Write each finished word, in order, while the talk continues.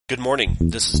Good morning.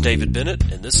 This is David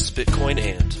Bennett, and this is Bitcoin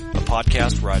And, a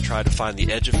podcast where I try to find the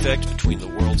edge effect between the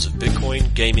worlds of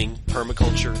Bitcoin, gaming,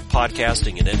 permaculture,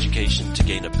 podcasting, and education to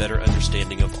gain a better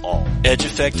understanding of all. Edge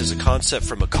effect is a concept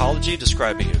from ecology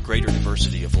describing a greater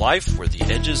diversity of life where the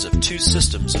edges of two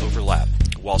systems overlap.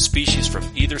 While species from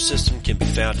either system can be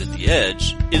found at the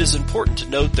edge, it is important to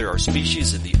note there are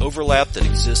species in the overlap that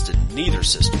exist in neither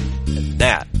system, and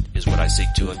that is what I seek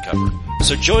to uncover.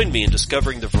 So join me in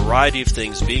discovering the variety of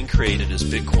things being created as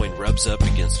Bitcoin rubs up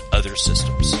against other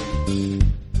systems.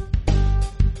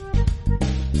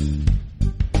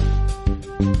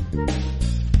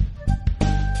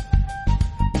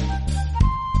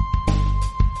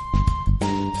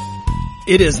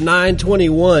 It is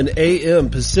 9:21 a.m.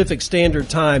 Pacific Standard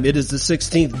Time. It is the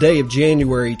 16th day of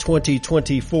January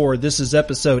 2024. This is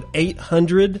episode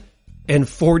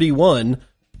 841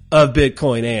 of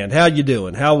Bitcoin And. How you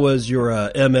doing? How was your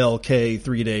MLK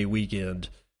 3-day weekend?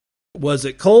 Was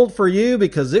it cold for you?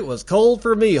 Because it was cold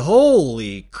for me.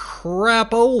 Holy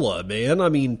crapola, man. I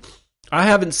mean, I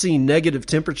haven't seen negative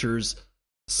temperatures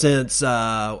since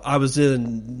I was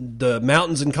in the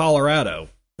mountains in Colorado.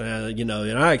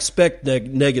 And I expect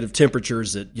negative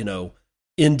temperatures at,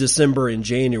 in December and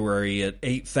January at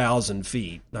 8,000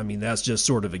 feet. I mean, that's just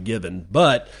sort of a given.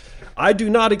 But I do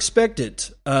not expect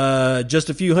it just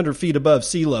a few hundred feet above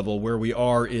sea level where we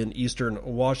are in eastern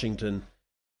Washington.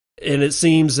 And it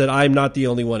seems that I'm not the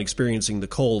only one experiencing the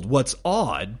cold. What's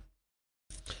odd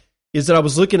is that I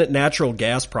was looking at natural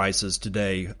gas prices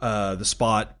today, the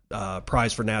spot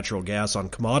price for natural gas on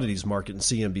commodities market in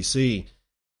CNBC,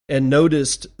 and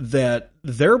noticed that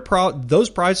those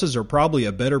prices are probably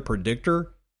a better predictor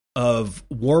of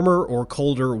warmer or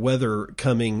colder weather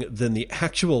coming than the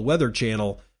actual Weather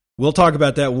Channel. We'll talk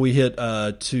about that when we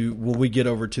get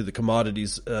over to the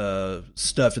commodities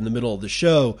stuff in the middle of the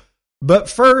show. But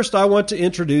first, I want to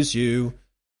introduce you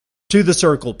to the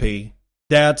Circle P.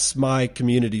 That's my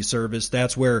community service.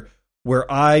 That's where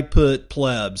I put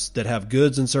plebs that have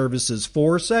goods and services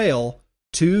for sale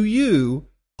to you.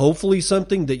 Hopefully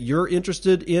something that you're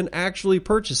interested in actually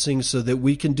purchasing so that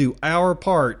we can do our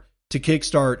part to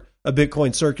kickstart a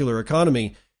Bitcoin circular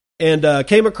economy. And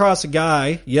came across a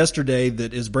guy yesterday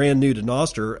that is brand new to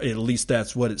Nostr, at least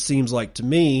that's what it seems like to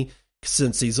me,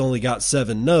 since he's only got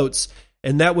 7 notes,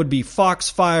 and that would be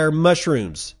Foxfire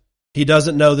Mushrooms. He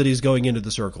doesn't know that he's going into the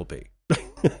Circle P.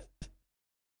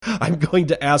 I'm going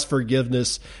to ask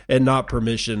forgiveness and not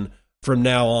permission from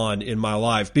now on in my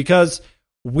life, because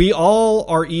we all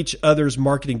are each other's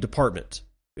marketing department.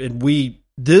 And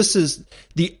this is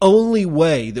the only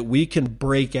way that we can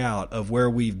break out of where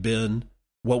we've been,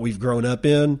 what we've grown up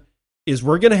in, is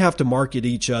we're going to have to market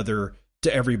each other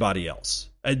to everybody else.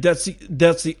 That's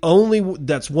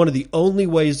one of the only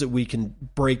ways that we can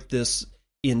break this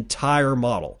entire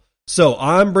model. So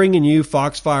I'm bringing you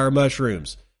Foxfire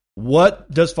Mushrooms.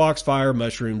 What does Foxfire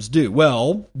Mushrooms do?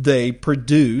 Well, they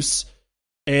produce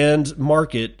and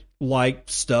market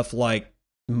stuff like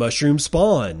mushroom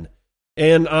spawn.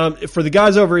 And for the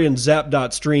guys over in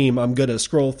zap.stream, I'm going to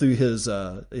scroll through his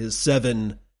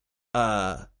 7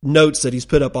 notes that he's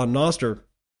put up on Nostr.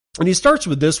 And he starts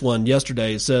with this one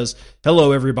yesterday. It says,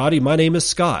 "Hello, everybody. My name is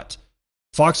Scott.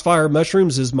 Foxfire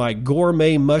Mushrooms is my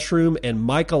gourmet mushroom and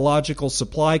mycological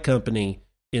supply company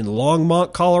in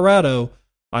Longmont, Colorado.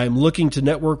 I am looking to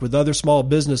network with other small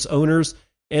business owners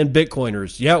and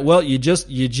Bitcoiners." Yeah, well, you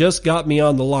just got me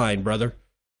on the line, brother.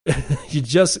 you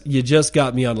just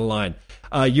got me on the line.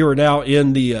 You are now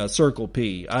in the Circle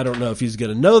P. I don't know if he's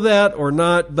going to know that or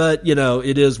not, but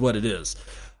it is what it is.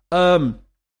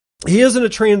 He is in a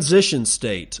transition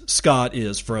state. Scott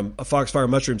is from Foxfire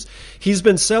Mushrooms. He's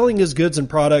been selling his goods and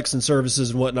products and services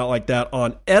and whatnot like that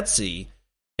on Etsy,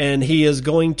 and he is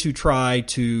going to try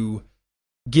to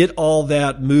get all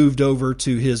that moved over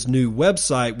to his new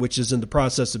website, which is in the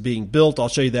process of being built. I'll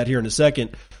show you that here in a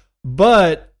second.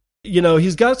 But,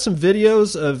 he's got some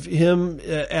videos of him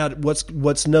at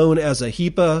what's known as a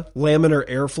HEPA, laminar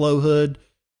airflow hood,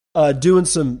 doing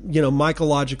some,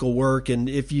 mycological work. And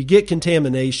if you get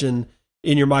contamination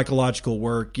in your mycological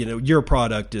work, your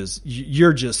product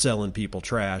you're just selling people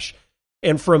trash.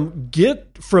 And from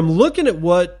looking at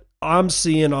what I'm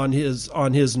seeing on his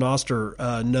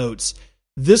Nostr notes,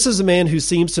 this is a man who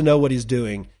seems to know what he's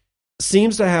doing,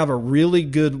 seems to have a really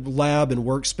good lab and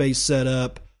workspace set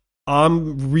up.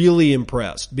 I'm really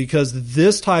impressed because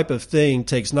this type of thing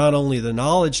takes not only the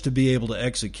knowledge to be able to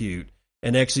execute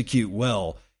and execute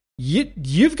well,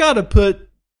 you've got to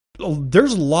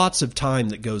there's lots of time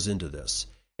that goes into this.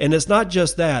 And it's not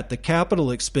just that, the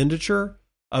capital expenditure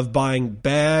of buying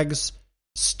bags,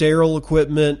 sterile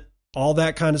equipment, all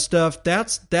that kind of stuff,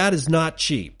 that is not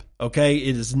cheap. Okay,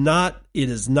 it is not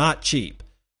cheap.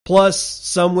 Plus,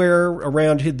 somewhere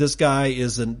around this guy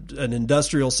is an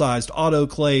industrial-sized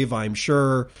autoclave, I'm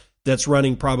sure, that's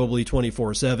running probably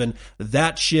 24/7.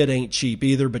 That shit ain't cheap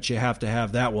either, but you have to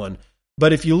have that one.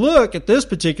 But if you look at this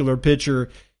particular picture,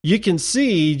 you can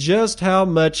see just how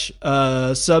much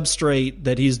substrate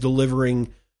that he's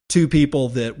delivering to people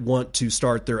that want to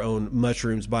start their own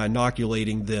mushrooms by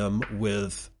inoculating them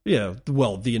with, the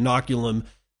inoculum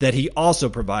that he also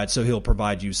provides. So he'll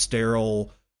provide you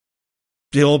sterile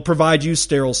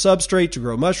substrate to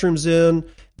grow mushrooms in.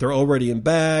 They're already in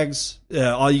bags.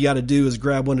 All you got to do is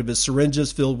grab one of his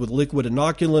syringes filled with liquid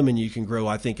inoculum, and you can grow,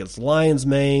 I think it's lion's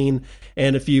mane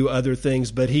and a few other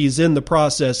things. But he's in the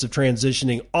process of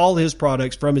transitioning all his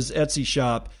products from his Etsy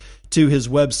shop to his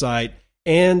website,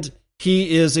 and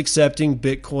he is accepting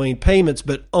Bitcoin payments,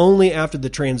 but only after the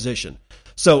transition.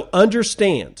 So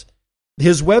understand,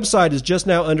 his website is just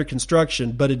now under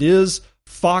construction, but it is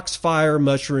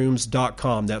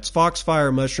foxfiremushrooms.com. That's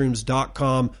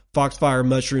foxfiremushrooms.com,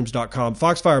 foxfiremushrooms.com.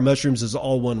 Foxfire Mushrooms is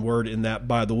all one word in that,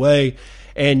 by the way.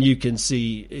 And you can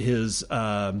see his,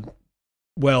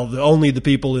 only the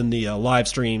people in the live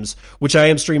streams, which I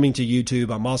am streaming to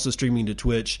YouTube. I'm also streaming to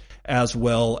Twitch, as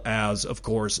well as, of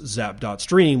course,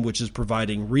 Zap.stream, which is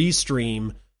providing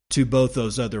restream to both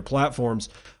those other platforms.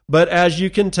 But as you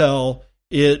can tell,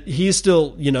 he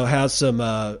still, has some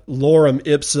lorem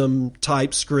ipsum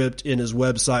type script in his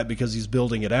website because he's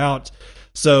building it out.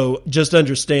 So just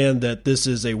understand that this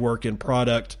is a work in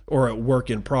product or a work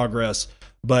in progress,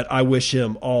 but I wish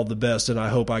him all the best, and I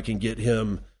hope I can get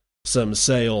him some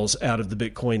sales out of the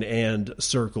Bitcoin and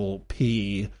Circle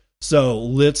P. So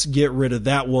let's get rid of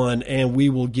that one, and we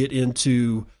will get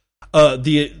into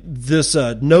this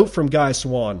note from Guy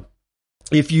Swan.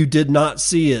 If you did not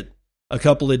see it a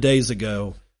couple of days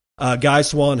ago, Guy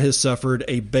Swan has suffered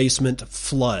a basement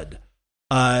flood.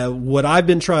 What I've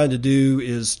been trying to do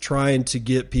is trying to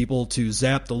get people to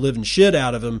zap the living shit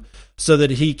out of him so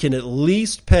that he can at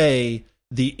least pay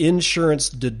the insurance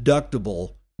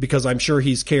deductible, because I'm sure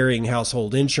he's carrying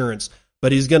household insurance,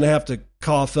 but he's going to have to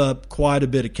cough up quite a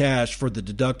bit of cash for the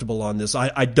deductible on this.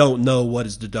 I don't know what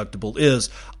his deductible is.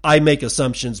 I make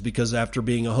assumptions because after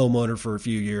being a homeowner for a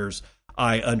few years,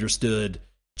 I understood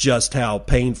just how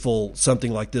painful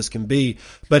something like this can be.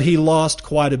 But he lost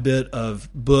quite a bit of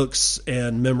books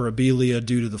and memorabilia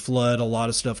due to the flood. A lot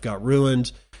of stuff got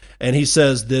ruined. And he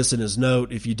says this in his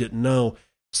note, if you didn't know: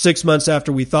 6 months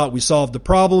after we thought we solved the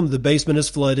problem, the basement is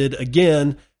flooded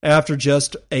again after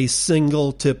just a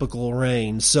single typical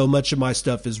rain. So much of my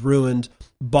stuff is ruined.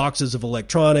 Boxes of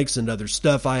electronics and other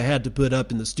stuff I had to put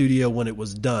up in the studio when it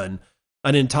was done.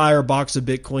 An entire box of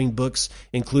Bitcoin books,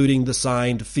 including the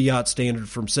signed Fiat Standard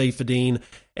from Saifedean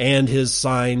and his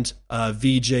signed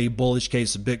VJ Bullish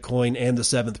Case of Bitcoin and the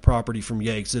 7th Property from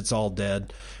Yakes. It's all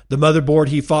dead. The motherboard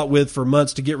he fought with for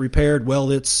months to get repaired, well,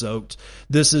 it's soaked.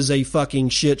 This is a fucking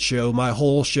shit show. My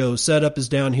whole show setup is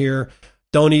down here.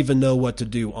 Don't even know what to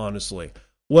do, honestly.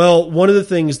 Well, one of the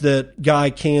things that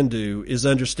Guy can do is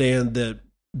understand that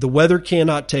the weather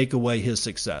cannot take away his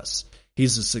success.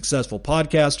 He's a successful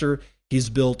podcaster. He's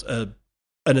built an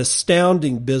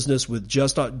astounding business with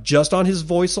just on his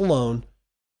voice alone,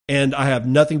 and I have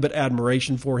nothing but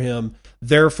admiration for him.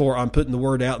 Therefore, I'm putting the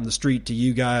word out in the street to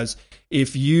you guys.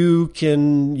 If you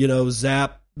can,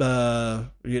 zap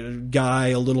Guy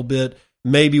a little bit,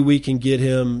 maybe we can get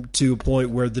him to a point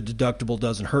where the deductible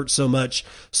doesn't hurt so much.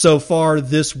 So far,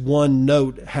 this one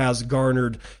note has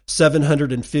garnered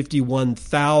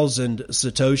 751,000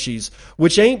 Satoshis,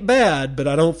 which ain't bad, but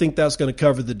I don't think that's going to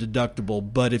cover the deductible.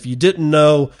 But if you didn't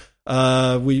know,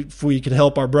 if we can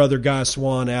help our brother Guy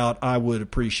Swan out, I would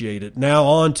appreciate it. Now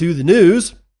on to the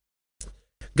news.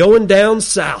 Going down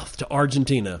south to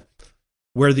Argentina,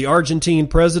 where the Argentine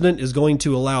president is going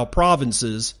to allow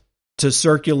provinces to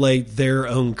circulate their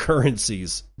own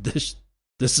currencies. This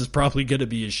is probably going to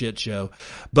be a shit show.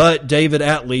 But David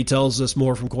Atlee tells us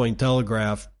more from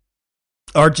Cointelegraph.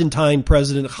 Argentine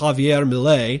President Javier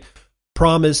Milei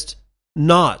promised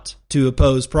not to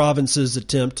oppose provinces'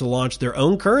 attempt to launch their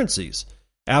own currencies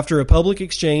after a public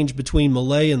exchange between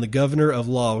Milei and the governor of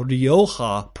La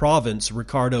Rioja province,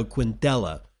 Ricardo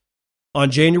Quintela.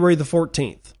 On January the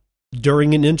 14th,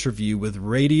 during an interview with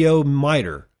Radio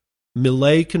Mitre,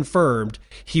 Milei confirmed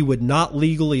he would not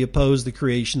legally oppose the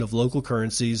creation of local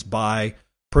currencies by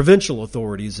provincial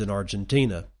authorities in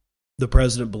Argentina. The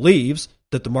president believes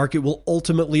that the market will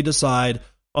ultimately decide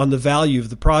on the value of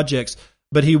the projects,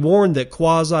 but he warned that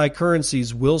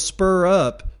quasi-currencies will spur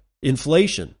up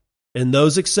inflation, and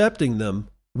those accepting them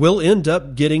will end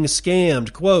up getting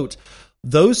scammed. Quote,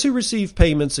 "Those who receive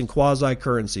payments in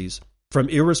quasi-currencies from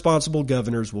irresponsible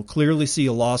governors will clearly see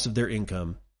a loss of their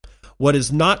income. What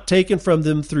is not taken from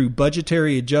them through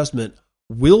budgetary adjustment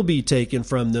will be taken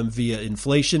from them via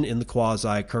inflation in the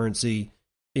quasi-currency,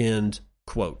 end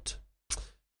quote.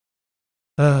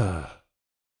 Wow.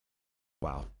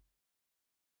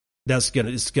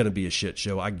 It's gonna be a shit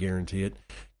show, I guarantee it.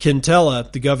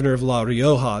 Quintela, the governor of La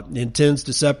Rioja, intends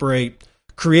to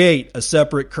create a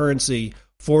separate currency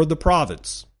for the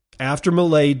province after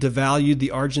Milei devalued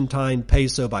the Argentine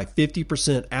peso by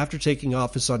 50% after taking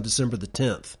office on December the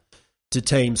 10th to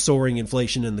tame soaring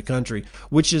inflation in the country,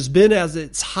 which has been at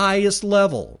its highest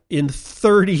level in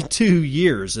 32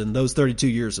 years, and those 32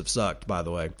 years have sucked, by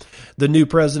the way. The new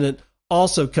president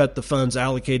also cut the funds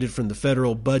allocated from the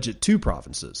federal budget to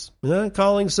provinces,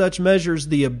 calling such measures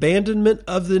the abandonment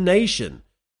of the nation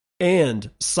and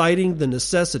citing the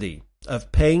necessity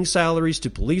of paying salaries to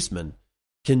policemen.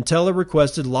 Quintela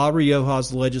requested La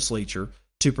Rioja's legislature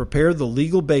to prepare the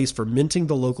legal base for minting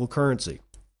the local currency.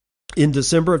 In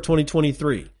December of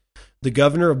 2023, the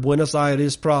governor of Buenos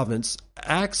Aires province,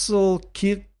 Axel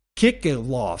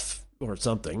Kicillof, or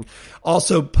something,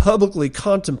 also publicly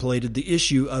contemplated the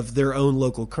issue of their own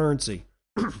local currency.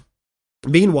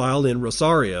 Meanwhile, in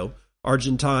Rosario,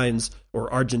 Argentina's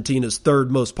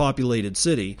third most populated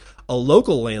city, a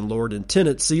local landlord and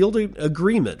tenant sealed an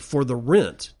agreement for the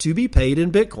rent to be paid in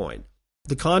Bitcoin.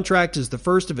 The contract is the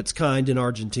first of its kind in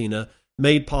Argentina,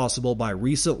 made possible by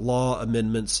recent law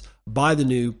amendments by the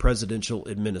new presidential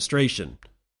administration.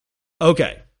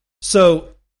 Okay, so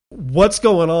what's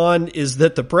going on is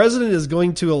that the president is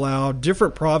going to allow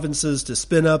different provinces to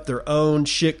spin up their own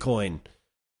shitcoin.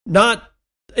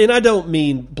 And I don't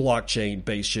mean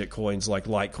blockchain-based shitcoins like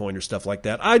Litecoin or stuff like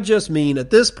that. I just mean, at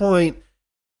this point,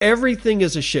 everything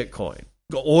is a shitcoin.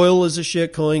 Oil is a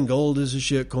shitcoin. Gold is a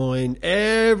shitcoin.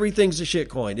 Everything's a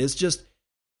shitcoin. It's just,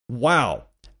 wow.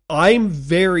 I'm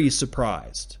very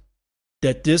surprised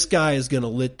that this guy is going to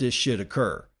let this shit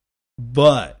occur.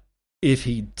 But if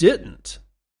he didn't,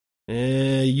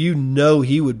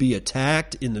 he would be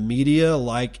attacked in the media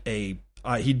like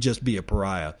he'd just be a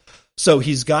pariah. So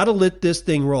he's got to let this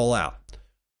thing roll out.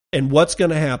 And what's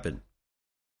going to happen?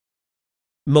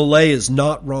 Milei is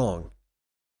not wrong.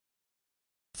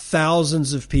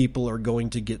 Thousands of people are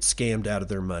going to get scammed out of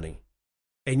their money.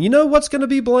 And you know what's going to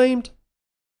be blamed?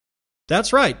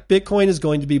 That's right. Bitcoin is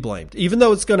going to be blamed. Even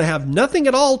though it's going to have nothing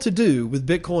at all to do with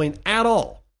Bitcoin at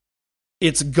all.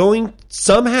 It's going,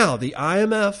 somehow, the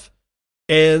IMF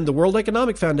and the World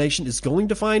Economic Foundation is going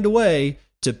to find a way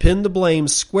to pin the blame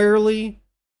squarely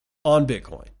on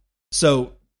Bitcoin.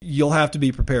 So you'll have to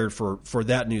be prepared for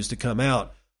that news to come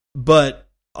out. But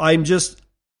I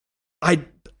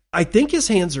think his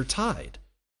hands are tied.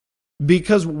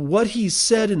 Because what he's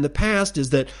said in the past is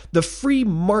that the free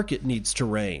market needs to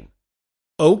reign.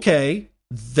 Okay,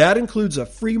 that includes a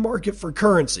free market for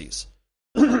currencies.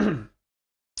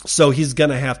 So he's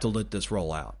going to have to let this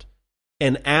roll out.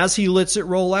 And as he lets it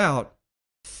roll out,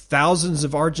 thousands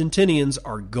of Argentinians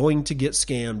are going to get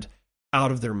scammed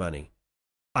out of their money.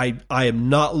 I am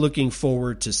not looking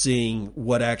forward to seeing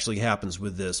what actually happens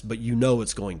with this, but you know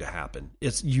it's going to happen.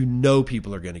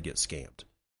 People are going to get scammed.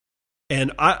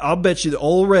 And I'll bet you that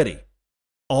already,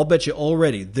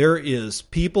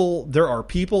 there are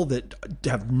people that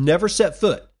have never set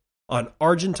foot on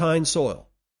Argentine soil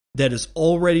that is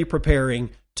already preparing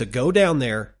to go down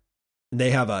there, and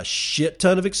they have a shit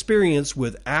ton of experience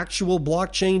with actual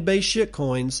blockchain-based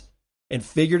shitcoins and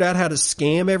figured out how to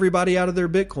scam everybody out of their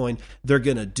Bitcoin. They're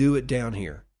going to do it down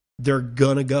here. They're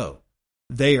going to go.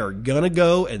 They are going to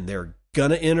go, and they're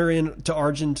going to enter into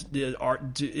Argentina,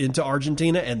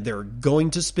 and they're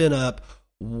going to spin up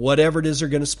whatever it is they're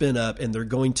going to spin up, and they're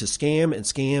going to scam and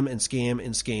scam and scam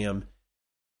and scam,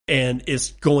 and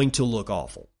it's going to look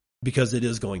awful, because it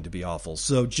is going to be awful.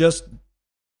 So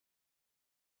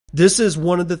this is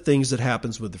one of the things that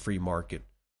happens with the free market.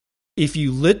 If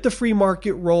you let the free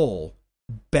market roll,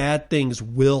 bad things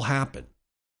will happen.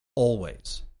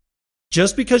 Always.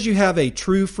 Just because you have a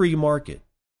true free market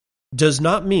does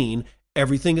not mean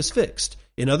everything is fixed.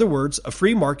 In other words, a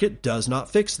free market does not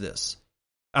fix this.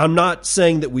 I'm not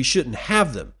saying that we shouldn't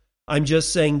have them. I'm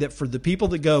just saying that for the people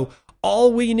that go,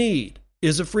 all we need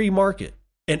is a free market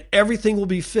and everything will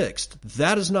be fixed,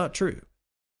 that is not true.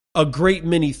 A great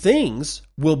many things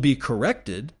will be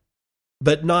corrected,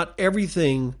 but not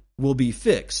everything will be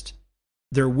fixed.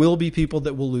 There will be people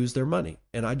that will lose their money.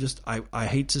 And I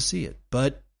hate to see it,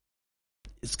 but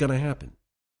it's going to happen.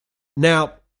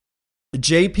 Now,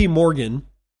 JP Morgan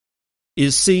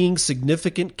is seeing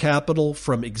significant capital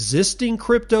from existing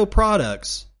crypto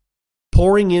products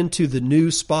pouring into the new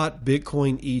spot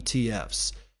Bitcoin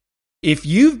ETFs. If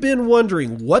you've been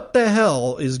wondering what the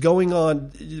hell is going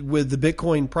on with the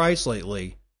Bitcoin price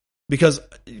lately, because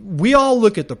we all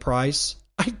look at the price.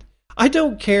 I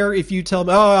don't care if you tell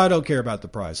me, oh, I don't care about the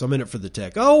price. I'm in it for the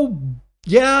tech. Oh,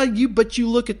 yeah, but you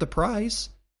look at the price.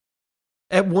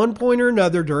 At one point or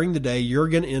another during the day, you're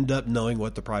going to end up knowing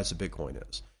what the price of Bitcoin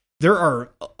is.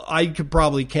 I could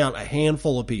probably count a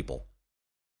handful of people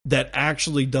that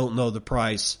actually don't know the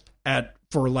price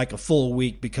for like a full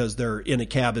week because they're in a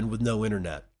cabin with no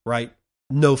internet, right?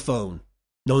 No phone,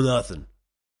 no nothing.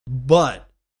 But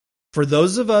for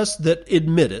those of us that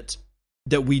admit it,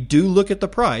 that we do look at the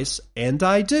price, and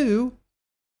I do,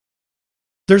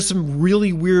 there's some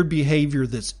really weird behavior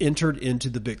that's entered into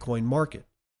the Bitcoin market.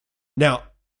 Now,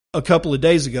 a couple of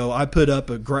days ago, I put up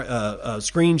a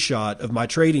screenshot of my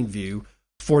trading view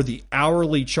for the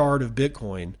hourly chart of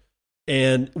Bitcoin.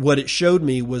 And what it showed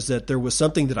me was that there was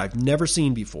something that I've never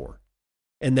seen before.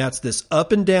 And that's this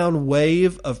up and down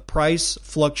wave of price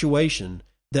fluctuation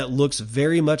that looks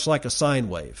very much like a sine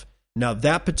wave. Now,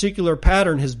 that particular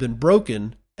pattern has been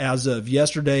broken as of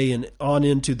yesterday and on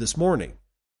into this morning.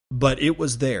 But it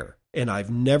was there. And I've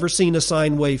never seen a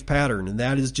sine wave pattern. And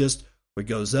that is just, it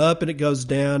goes up and it goes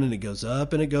down and it goes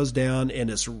up and it goes down. And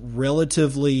it's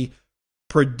relatively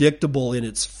predictable in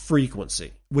its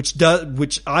frequency, which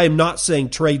I am not saying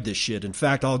trade this shit. In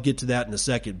fact, I'll get to that in a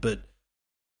second, but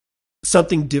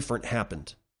something different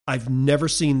happened. I've never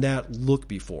seen that look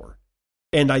before.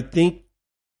 And I'm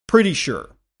pretty sure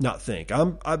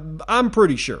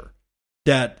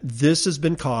that this has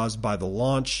been caused by the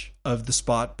launch of the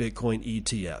spot Bitcoin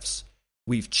ETFs.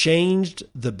 We've changed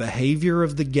the behavior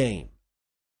of the game.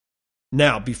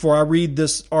 Now, before I read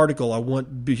this article,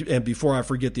 and before I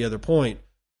forget the other point,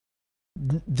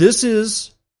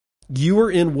 you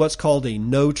are in what's called a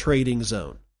no trading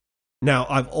zone. Now,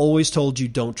 I've always told you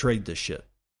don't trade this shit.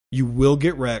 You will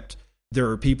get wrecked. There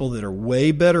are people that are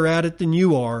way better at it than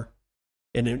you are.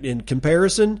 And in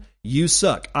comparison, you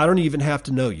suck. I don't even have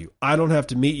to know you. I don't have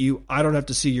to meet you. I don't have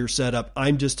to see your setup.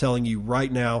 I'm just telling you right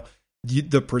now,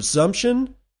 the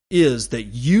presumption is that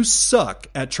you suck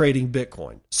at trading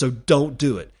Bitcoin. So don't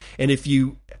do it. And if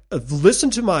you listen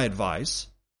to my advice,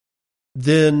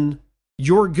 then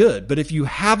you're good. But if you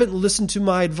haven't listened to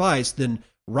my advice, then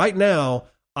right now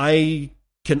I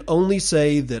can only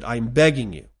say that I'm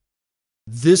begging you.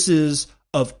 This is,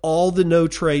 of all the no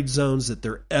trade zones that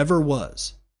there ever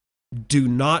was, do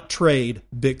not trade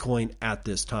Bitcoin at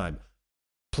this time.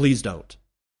 Please don't.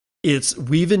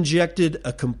 We've injected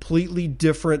a completely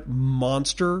different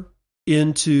monster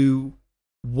into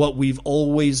what we've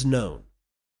always known.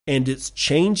 And it's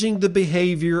changing the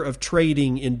behavior of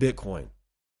trading in Bitcoin.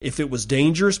 If it was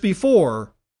dangerous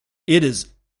before, it is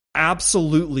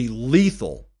absolutely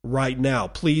lethal right now.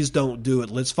 Please don't do it.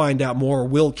 Let's find out more.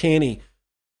 Will Canny,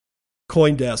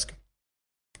 CoinDesk.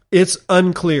 It's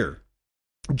unclear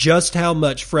just how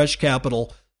much fresh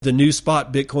capital the new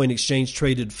spot Bitcoin exchange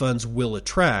traded funds will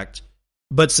attract,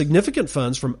 but significant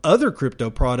funds from other crypto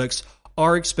products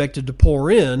are expected to pour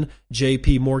in,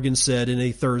 JP Morgan said in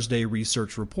a Thursday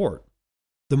research report.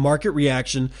 The market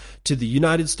reaction to the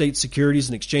United States Securities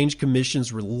and Exchange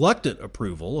Commission's reluctant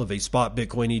approval of a spot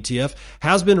Bitcoin ETF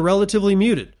has been relatively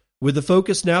muted, with the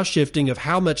focus now shifting of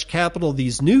how much capital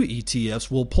these new ETFs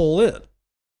will pull in.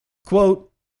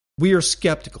 Quote, "We are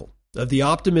skeptical of the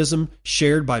optimism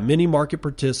shared by many market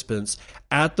participants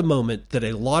at the moment that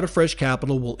a lot of fresh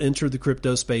capital will enter the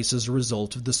crypto space as a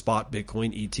result of the spot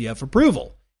Bitcoin ETF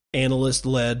approval," analyst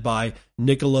led by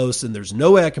Nicholas, and there's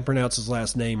no way I can pronounce his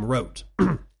last name, wrote.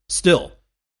 Still,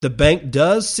 the bank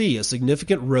does see a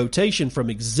significant rotation from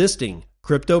existing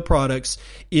crypto products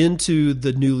into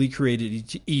the newly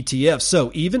created ETFs. So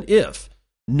even if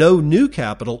no new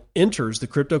capital enters the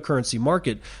cryptocurrency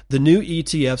market, the new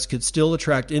ETFs could still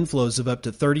attract inflows of up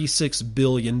to $36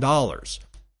 billion.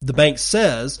 The bank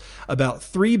says about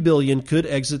 $3 billion could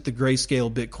exit the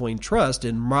Grayscale Bitcoin Trust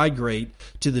and migrate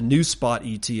to the new spot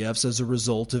ETFs as a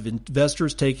result of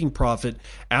investors taking profit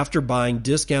after buying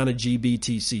discounted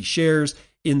GBTC shares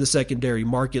in the secondary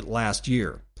market last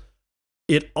year.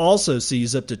 It also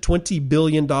sees up to $20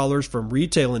 billion from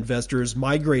retail investors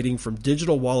migrating from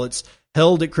digital wallets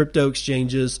held at crypto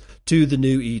exchanges to the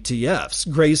new ETFs.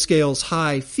 Grayscale's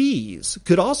high fees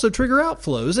could also trigger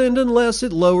outflows, and unless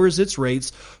it lowers its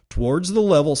rates towards the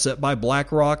level set by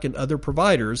BlackRock and other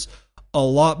providers, a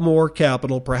lot more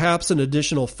capital, perhaps an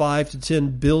additional $5 to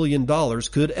 $10 billion,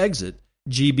 could exit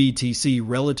GBTC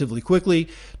relatively quickly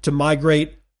to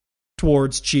migrate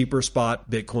towards cheaper spot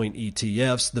Bitcoin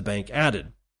ETFs, the bank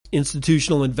added.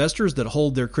 Institutional investors that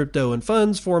hold their crypto and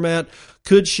funds format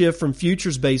could shift from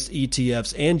futures-based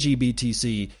ETFs and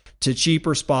GBTC to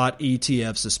cheaper spot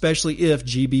ETFs, especially if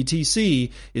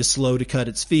GBTC is slow to cut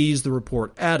its fees, the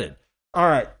report added. All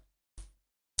right.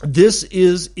 This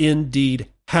is indeed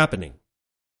happening.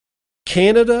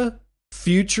 Canada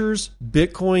futures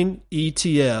Bitcoin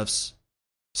ETFs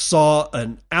saw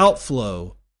an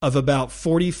outflow of about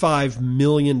 $45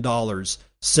 million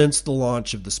since the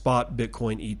launch of the spot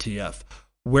Bitcoin ETF.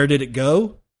 Where did it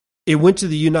go? It went to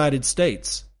the United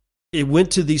States. It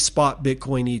went to the spot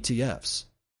Bitcoin ETFs.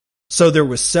 So there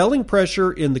was selling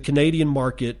pressure in the Canadian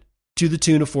market to the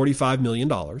tune of $45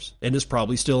 million, and it's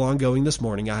probably still ongoing this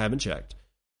morning. I haven't checked.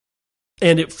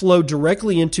 And it flowed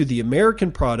directly into the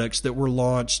American products that were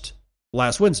launched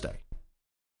last Wednesday.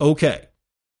 Okay.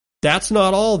 That's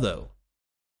not all, though.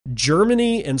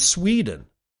 Germany and Sweden,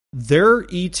 their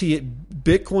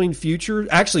Bitcoin futures,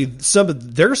 actually some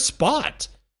of their spot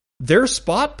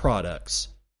products,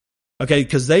 okay,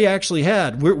 because they actually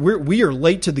had, we are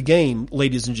late to the game,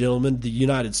 ladies and gentlemen, the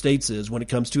United States is, when it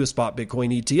comes to a spot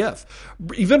Bitcoin ETF.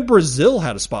 Even Brazil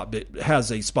has a spot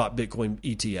Bitcoin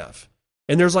ETF.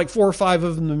 And there's like 4 or 5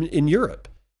 of them in Europe.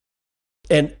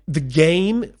 And the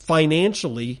game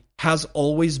financially has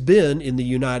always been in the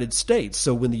United States.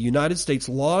 So when the United States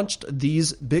launched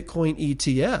these Bitcoin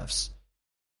ETFs,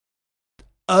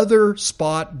 other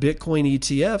spot Bitcoin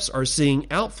ETFs are seeing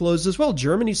outflows as well.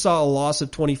 Germany saw a loss of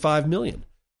 25 million.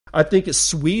 I think it's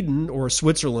Sweden or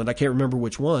Switzerland, I can't remember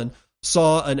which one,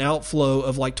 saw an outflow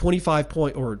of like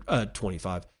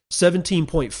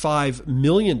 $17.5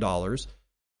 million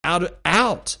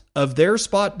out of their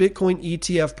spot Bitcoin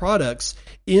ETF products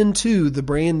into the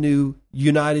brand new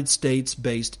United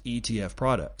States-based ETF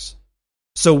products.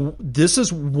 So this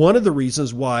is one of the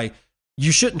reasons why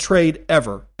you shouldn't trade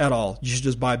ever at all. You should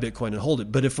just buy Bitcoin and hold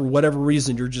it. But if for whatever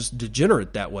reason you're just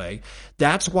degenerate that way,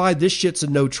 that's why this shit's a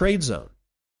no trade zone.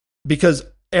 Because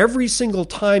every single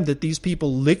time that these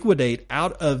people liquidate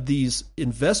out of these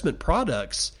investment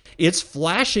products, it's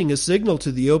flashing a signal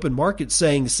to the open market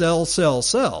saying sell, sell,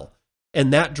 sell.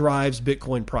 And that drives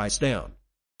Bitcoin price down,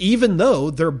 even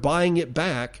though they're buying it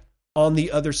back on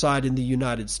the other side in the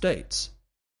United States.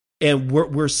 And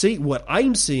we're seeing, what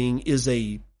I'm seeing is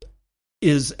a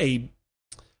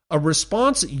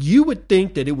response. You would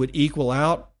think that it would equal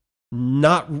out.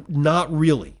 Not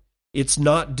really. It's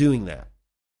not doing that.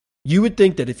 You would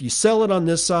think that if you sell it on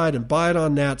this side and buy it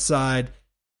on that side,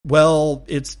 well,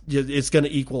 it's going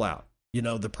to equal out. You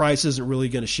know, the price isn't really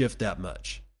going to shift that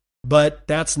much. But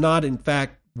that's not, in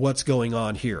fact, what's going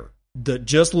on here.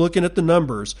 Just looking at the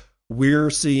numbers,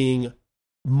 we're seeing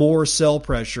more sell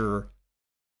pressure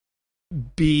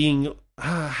being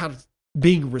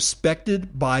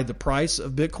respected by the price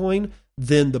of Bitcoin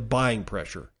than the buying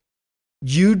pressure.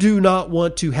 You do not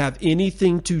want to have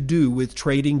anything to do with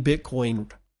trading Bitcoin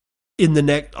in the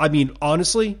next. I mean,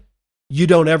 honestly, you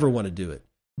don't ever want to do it.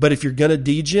 But if you're going to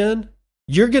degen,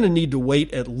 you're going to need to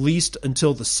wait at least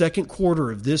until the second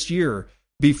quarter of this year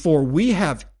before we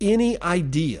have any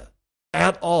idea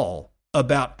at all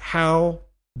about how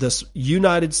the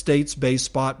United States-based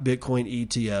spot Bitcoin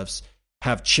ETFs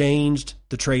have changed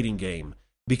the trading game,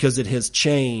 because it has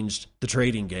changed the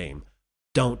trading game.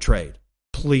 Don't trade.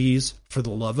 Please, for the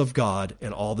love of God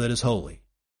and all that is holy,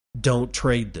 don't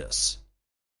trade this.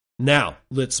 Now,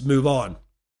 let's move on.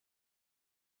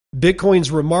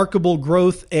 Bitcoin's remarkable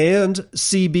growth and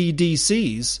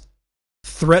CBDCs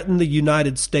threaten the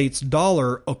United States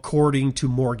dollar, according to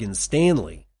Morgan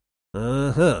Stanley.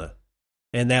 And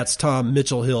that's Tom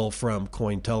Mitchell-Hill from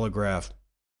Cointelegraph.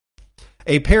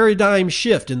 A paradigm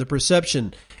shift in the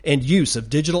perception and use of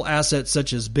digital assets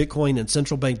such as Bitcoin and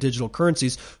central bank digital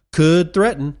currencies could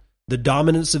threaten the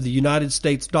dominance of the United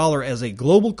States dollar as a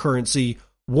global currency,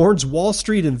 warns Wall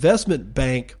Street investment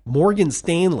bank Morgan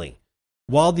Stanley.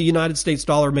 While the United States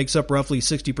dollar makes up roughly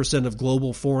 60% of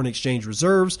global foreign exchange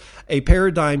reserves, a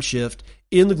paradigm shift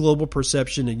in the global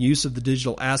perception and use of the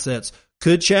digital assets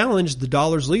could challenge the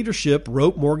dollar's leadership,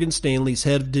 wrote Morgan Stanley's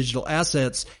head of digital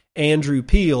assets, Andrew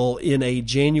Peel, in a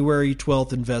January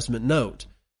 12th investment note.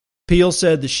 Peel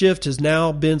said the shift has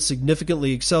now been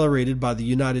significantly accelerated by the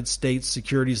United States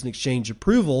Securities and Exchange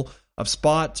approval of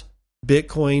spot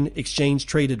Bitcoin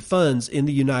exchange-traded funds in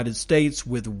the United States,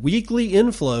 with weekly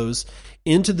inflows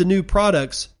into the new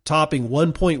products topping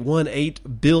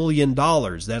 $1.18 billion.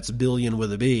 That's billion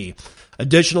with a B.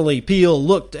 Additionally, Peel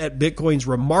looked at Bitcoin's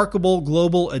remarkable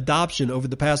global adoption over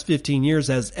the past 15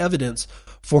 years as evidence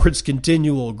for its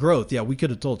continual growth. Yeah, we could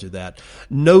have told you that.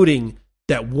 Noting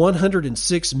that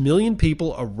 106 million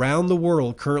people around the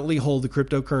world currently hold the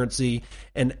cryptocurrency,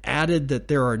 and added that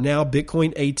there are now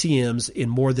Bitcoin ATMs in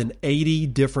more than 80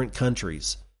 different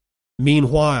countries.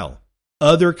 Meanwhile,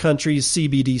 Other countries'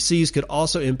 CBDCs could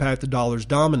also impact the dollar's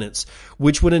dominance,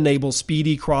 which would enable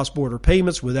speedy cross-border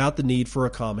payments without the need for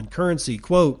a common currency.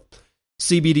 Quote,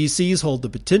 CBDCs hold the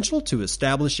potential to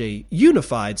establish a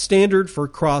unified standard for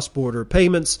cross-border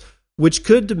payments, which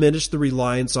could diminish the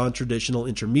reliance on traditional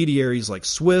intermediaries like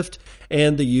SWIFT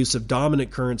and the use of dominant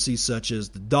currencies such as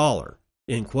the dollar.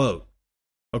 End quote.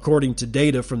 According to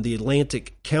data from the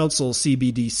Atlantic Council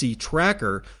CBDC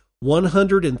tracker,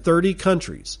 130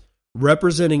 countries,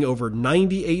 representing over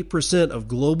 98% of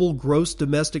global gross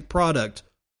domestic product,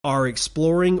 are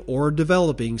exploring or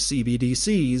developing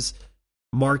CBDCs,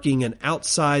 marking an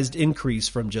outsized increase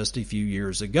from just a few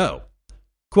years ago.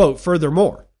 Quote,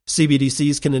 furthermore,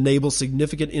 CBDCs can enable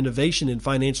significant innovation in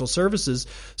financial services,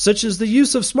 such as the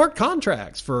use of smart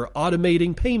contracts for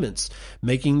automating payments,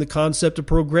 making the concept of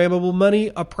programmable money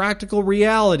a practical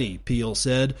reality, Peel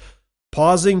said,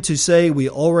 pausing to say we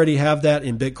already have that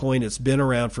in Bitcoin. It's been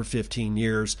around for 15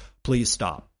 years. Please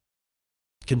stop.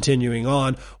 Continuing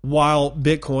on, while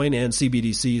Bitcoin and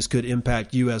CBDCs could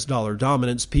impact U.S. dollar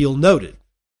dominance, Peel noted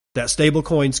that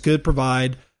stablecoins could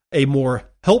provide a more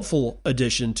helpful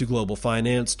addition to global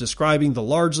finance, describing the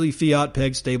largely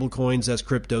fiat-pegged stablecoins as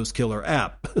crypto's killer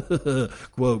app.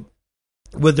 Quote,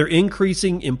 with their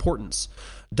increasing importance,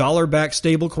 dollar-backed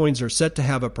stablecoins are set to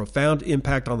have a profound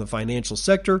impact on the financial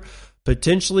sector,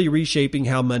 potentially reshaping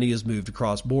how money is moved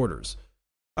across borders.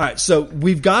 All right, so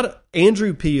we've got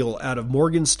Andrew Peel out of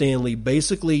Morgan Stanley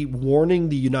basically warning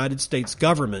the United States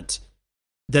government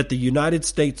that the United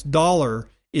States dollar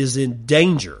is in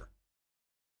danger.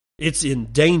 It's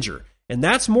in danger. And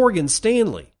that's Morgan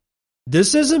Stanley.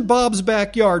 This isn't Bob's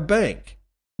Backyard Bank.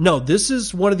 No, this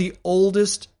is one of the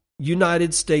oldest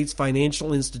United States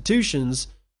financial institutions,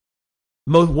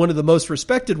 one of the most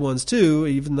respected ones too,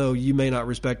 even though you may not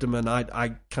respect them and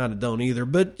I kind of don't either.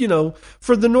 But, you know,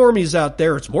 for the normies out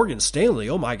there, it's Morgan Stanley.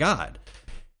 Oh my God.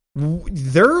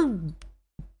 They're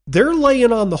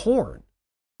laying on the horn.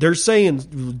 They're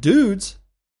saying, dudes,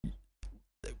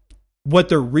 what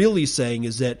they're really saying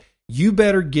is that you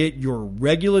better get your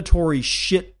regulatory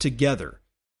shit together.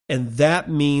 And that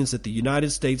means that the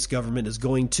United States government is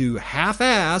going to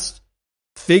half-assed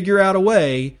figure out a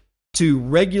way to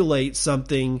regulate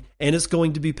something, and it's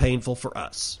going to be painful for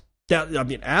us. That, I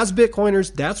mean, as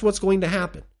Bitcoiners, that's what's going to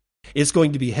happen. It's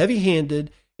going to be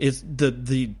heavy-handed. It's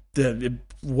the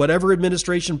whatever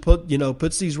administration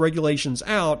puts these regulations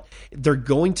out, they're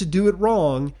going to do it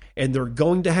wrong, and they're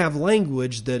going to have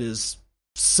language that is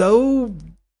so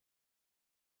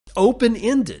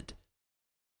open-ended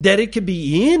that it could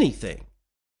be anything.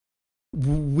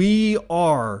 We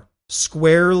are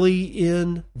squarely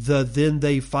in the then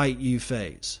they fight you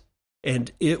phase,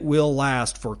 and it will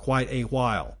last for quite a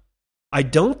while. I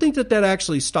don't think that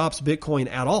actually stops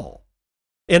Bitcoin at all.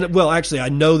 And well, actually, I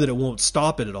know that it won't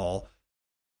stop it at all.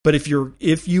 But if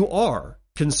you are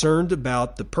concerned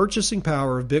about the purchasing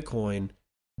power of Bitcoin,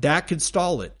 that could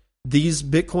stall it. These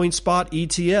Bitcoin spot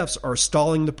ETFs are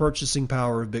stalling the purchasing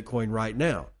power of Bitcoin right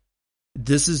now.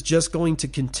 This is just going to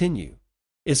continue.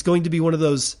 It's going to be one of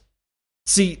those.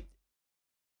 See,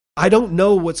 I don't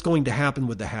know what's going to happen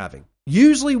with the halving.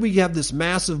 Usually we have this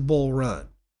massive bull run.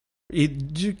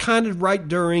 It kind of right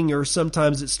during, or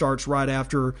sometimes it starts right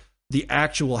after the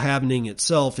actual halving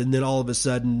itself, and then all of a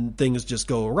sudden things just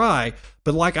go awry.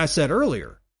 But like I said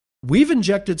earlier, we've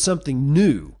injected something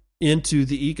new into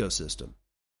the ecosystem.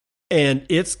 And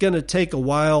it's going to take a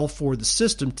while for the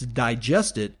system to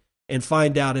digest it and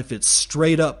find out if it's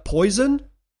straight up poison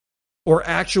or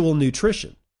actual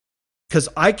nutrition. Because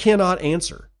I cannot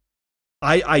answer.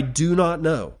 I do not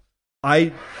know.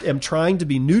 I am trying to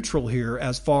be neutral here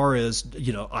as far as,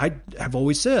 I have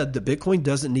always said that Bitcoin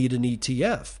doesn't need an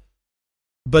ETF,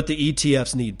 but the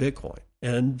ETFs need Bitcoin.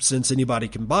 And since anybody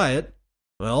can buy it,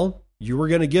 well, you were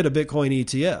going to get a Bitcoin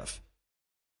ETF.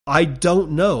 I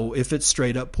don't know if it's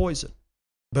straight up poison,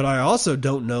 but I also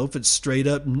don't know if it's straight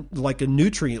up like a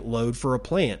nutrient load for a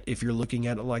plant, if you're looking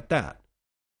at it like that.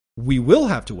 We will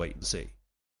have to wait and see.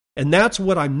 And that's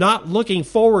what I'm not looking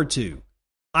forward to.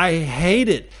 I hate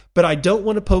it, but I don't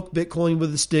want to poke Bitcoin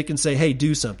with a stick and say, hey,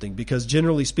 do something, because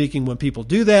generally speaking, when people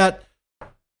do that,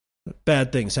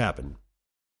 bad things happen.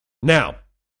 Now,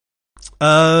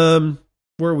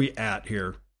 where are we at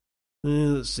here?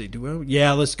 Let's see.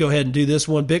 Let's go ahead and do this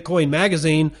one. Bitcoin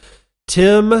Magazine,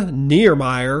 Tim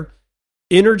Niermeyer,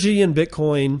 Energy and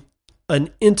Bitcoin, an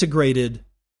integrated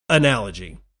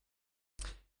analogy.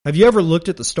 Have you ever looked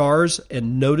at the stars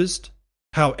and noticed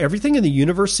how everything in the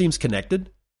universe seems connected?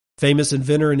 Famous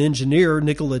inventor and engineer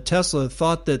Nikola Tesla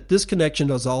thought that this connection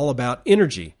was all about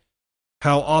energy,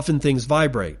 how often things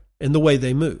vibrate, and the way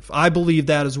they move. I believe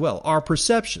that as well. Our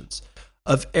perceptions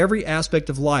of every aspect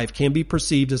of life can be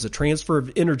perceived as a transfer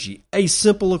of energy, a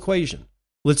simple equation.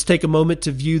 Let's take a moment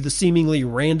to view the seemingly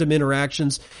random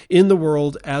interactions in the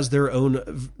world as their own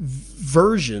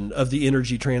version of the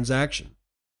energy transaction.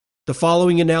 The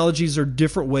following analogies are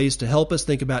different ways to help us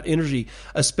think about energy,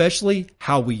 especially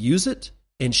how we use it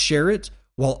and share it,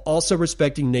 while also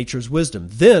respecting nature's wisdom.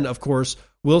 Then, of course,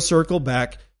 we'll circle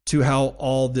back to how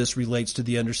all this relates to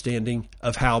the understanding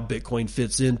of how Bitcoin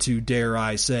fits into, dare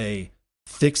I say,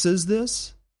 fixes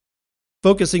this.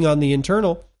 Focusing on the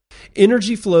internal,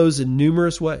 energy flows in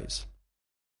numerous ways.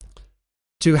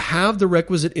 To have the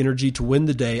requisite energy to win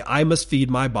the day, I must feed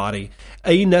my body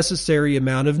a necessary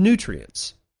amount of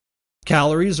nutrients.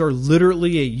 Calories are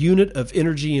literally a unit of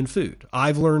energy in food.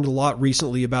 I've learned a lot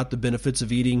recently about the benefits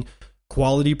of eating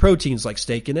quality proteins like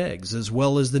steak and eggs, as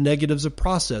well as the negatives of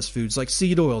processed foods like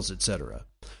seed oils, etc.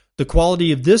 The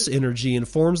quality of this energy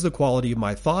informs the quality of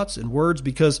my thoughts and words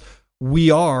because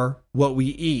we are what we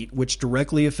eat, which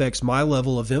directly affects my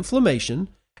level of inflammation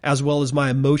as well as my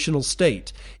emotional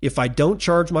state. If I don't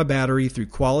charge my battery through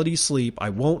quality sleep, I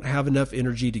won't have enough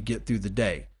energy to get through the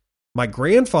day. My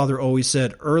grandfather always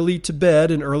said, early to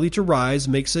bed and early to rise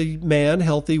makes a man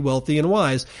healthy, wealthy, and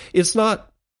wise. It's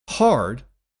not hard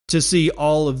to see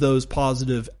all of those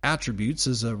positive attributes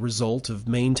as a result of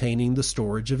maintaining the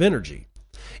storage of energy.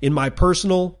 In my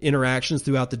personal interactions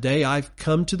throughout the day, I've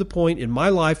come to the point in my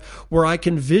life where I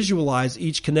can visualize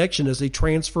each connection as a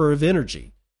transfer of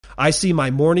energy. I see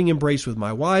my morning embrace with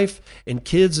my wife and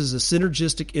kids as a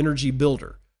synergistic energy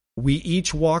builder. We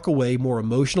each walk away more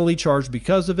emotionally charged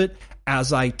because of it.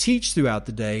 As I teach throughout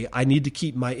the day, I need to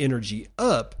keep my energy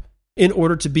up in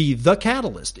order to be the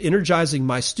catalyst, energizing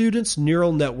my students'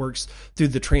 neural networks through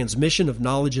the transmission of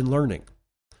knowledge and learning.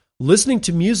 Listening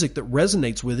to music that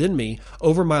resonates within me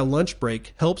over my lunch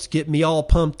break helps get me all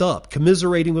pumped up.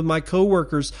 Commiserating with my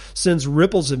coworkers sends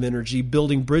ripples of energy,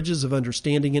 building bridges of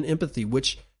understanding and empathy,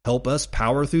 which help us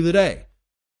power through the day.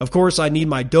 Of course, I need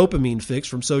my dopamine fix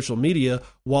from social media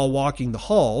while walking the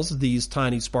halls. These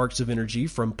tiny sparks of energy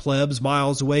from plebs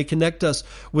miles away connect us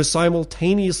with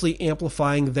simultaneously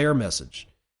amplifying their message.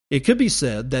 It could be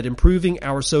said that improving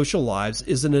our social lives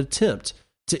is an attempt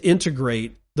to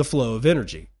integrate the flow of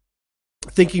energy.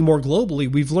 Thinking more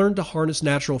globally, we've learned to harness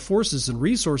natural forces and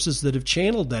resources that have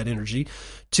channeled that energy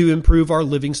to improve our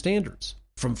living standards.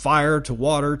 From fire to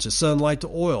water to sunlight to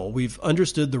oil, we've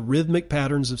understood the rhythmic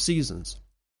patterns of seasons.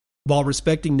 While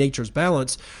respecting nature's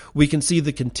balance, we can see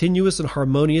the continuous and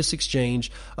harmonious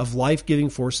exchange of life-giving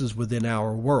forces within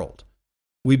our world.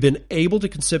 We've been able to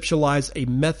conceptualize a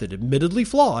method, admittedly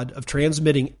flawed, of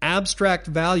transmitting abstract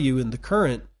value in the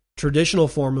current traditional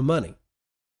form of money.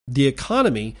 The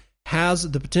economy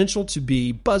has the potential to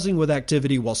be buzzing with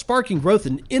activity while sparking growth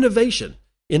and innovation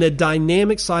in a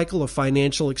dynamic cycle of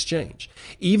financial exchange.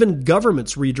 Even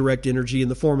governments redirect energy in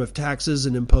the form of taxes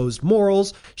and imposed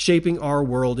morals, shaping our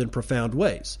world in profound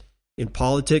ways. In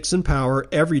politics and power,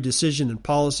 every decision and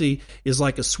policy is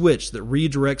like a switch that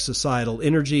redirects societal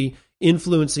energy,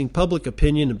 influencing public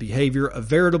opinion and behavior, a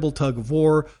veritable tug of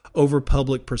war over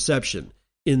public perception.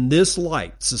 In this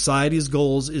light, society's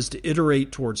goals is to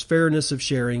iterate towards fairness of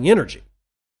sharing energy.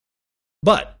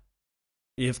 But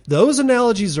if those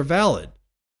analogies are valid,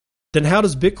 then how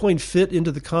does Bitcoin fit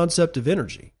into the concept of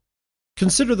energy?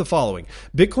 Consider the following.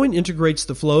 Bitcoin integrates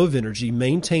the flow of energy,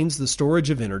 maintains the storage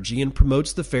of energy, and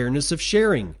promotes the fairness of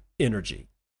sharing energy.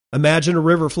 Imagine a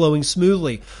river flowing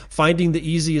smoothly, finding the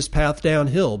easiest path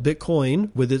downhill. Bitcoin,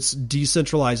 with its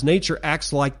decentralized nature,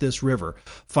 acts like this river,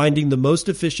 finding the most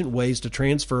efficient ways to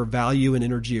transfer value and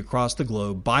energy across the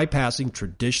globe, bypassing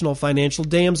traditional financial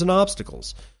dams and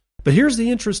obstacles. But here's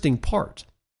the interesting part.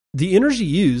 The energy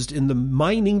used in the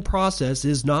mining process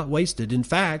is not wasted. In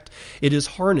fact, it is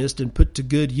harnessed and put to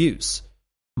good use.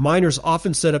 Miners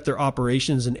often set up their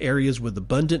operations in areas with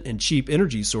abundant and cheap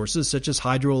energy sources, such as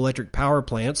hydroelectric power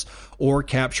plants or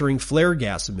capturing flare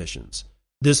gas emissions.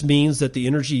 This means that the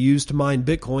energy used to mine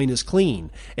Bitcoin is clean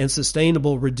and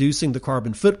sustainable, reducing the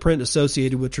carbon footprint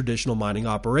associated with traditional mining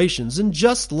operations. And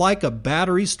just like a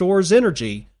battery stores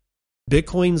energy,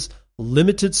 Bitcoin's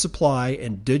limited supply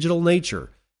and digital nature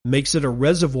makes it a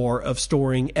reservoir of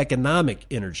storing economic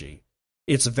energy.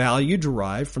 Its value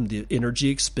derived from the energy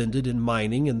expended in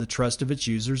mining and the trust of its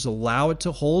users allow it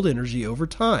to hold energy over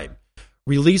time,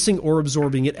 releasing or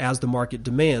absorbing it as the market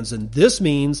demands. And this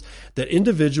means that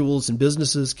individuals and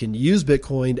businesses can use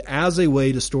Bitcoin as a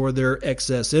way to store their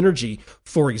excess energy.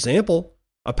 For example,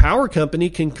 a power company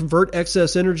can convert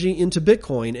excess energy into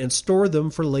Bitcoin and store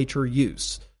them for later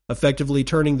use, effectively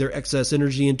turning their excess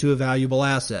energy into a valuable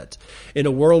asset. In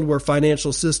a world where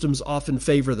financial systems often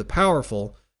favor the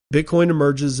powerful, Bitcoin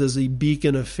emerges as a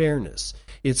beacon of fairness.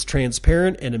 Its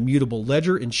transparent and immutable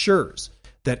ledger ensures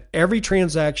that every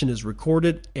transaction is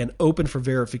recorded and open for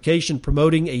verification,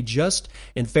 promoting a just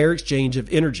and fair exchange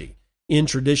of energy. In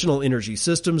traditional energy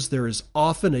systems, there is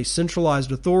often a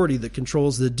centralized authority that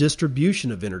controls the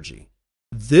distribution of energy.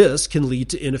 This can lead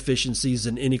to inefficiencies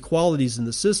and inequalities in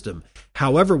the system.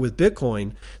 However, with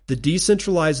Bitcoin, the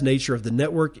decentralized nature of the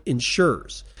network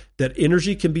ensures that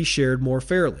energy can be shared more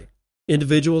fairly.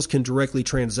 Individuals can directly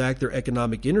transact their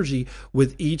economic energy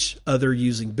with each other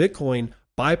using Bitcoin,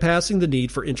 bypassing the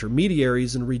need for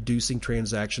intermediaries and reducing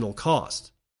transactional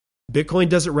costs. Bitcoin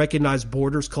doesn't recognize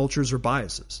borders, cultures, or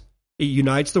biases. It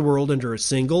unites the world under a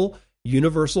single,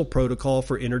 universal protocol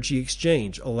for energy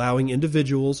exchange, allowing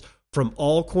individuals from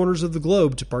all corners of the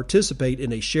globe to participate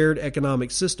in a shared economic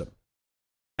system.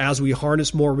 As we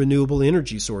harness more renewable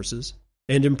energy sources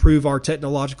and improve our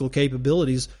technological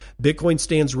capabilities, Bitcoin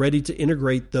stands ready to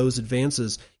integrate those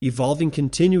advances, evolving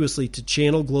continuously to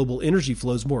channel global energy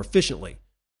flows more efficiently.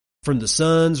 From the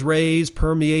sun's rays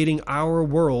permeating our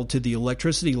world to the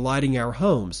electricity lighting our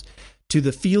homes, to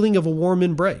the feeling of a warm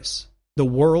embrace, the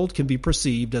world can be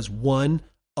perceived as one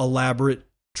elaborate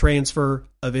transfer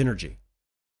of energy.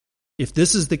 If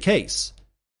this is the case,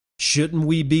 shouldn't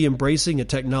we be embracing a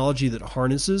technology that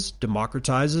harnesses,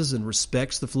 democratizes, and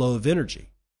respects the flow of energy?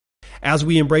 As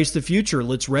we embrace the future,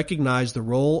 let's recognize the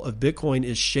role of Bitcoin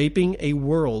is shaping a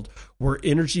world where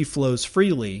energy flows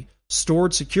freely,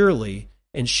 stored securely,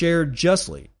 and shared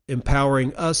justly,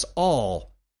 empowering us all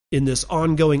in this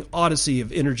ongoing odyssey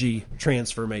of energy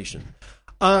transformation.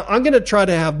 I'm going to try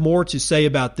to have more to say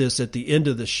about this at the end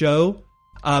of the show,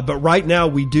 but right now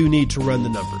we do need to run the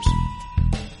numbers.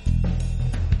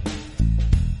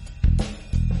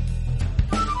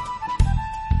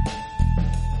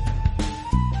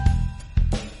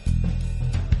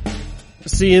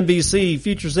 CNBC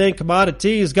futures and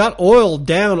commodities got oil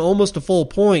down almost a full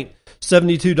point,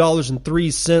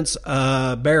 $72.03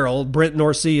 a barrel. Brent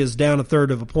North Sea is down a third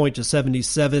of a point to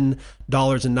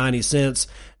 $77.90.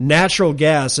 Natural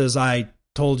gas, as I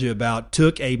told you about,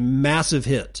 took a massive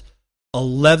hit.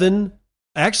 11,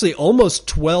 actually almost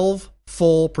 12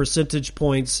 full percentage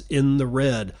points in the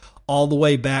red, all the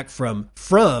way back from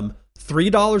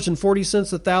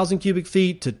 $3.40 a thousand cubic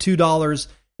feet to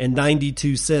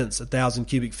 $2.92 a thousand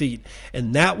cubic feet.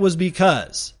 And that was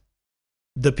because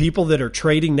the people that are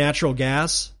trading natural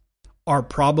gas are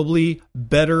probably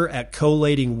better at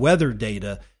collating weather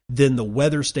data than the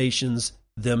weather stations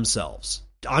themselves.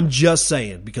 I'm just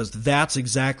saying, because that's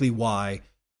exactly why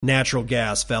natural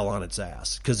gas fell on its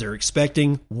ass, because they're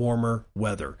expecting warmer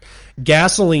weather.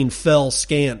 Gasoline fell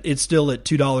scant. It's still at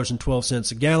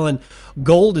 $2.12 a gallon.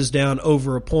 Gold is down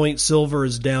over a point. Silver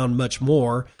is down much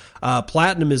more.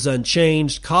 Platinum is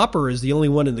unchanged. Copper is the only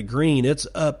one in the green. It's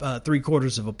up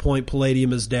 0.75 of a point.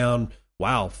 Palladium is down,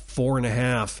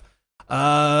 4.5.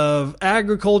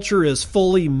 Agriculture is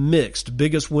fully mixed.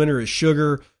 Biggest winner is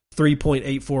sugar,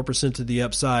 3.84% to the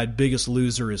upside. Biggest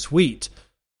loser is wheat,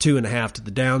 2.5 to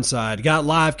the downside. Got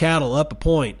live cattle up a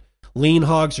point. Lean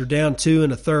hogs are down 2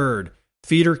 1/3.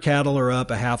 Feeder cattle are up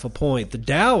 0.5 point. The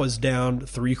Dow is down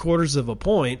 0.75 of a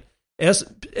point.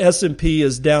 S&P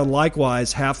is down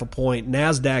likewise 0.5 point.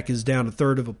 NASDAQ is down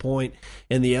 1/3 of a point,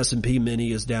 and the S&P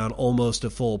Mini is down almost a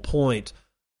full point.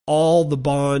 All the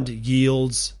bond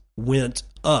yields went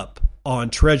up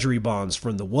on Treasury bonds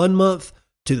from the 1 month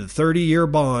to the 30-year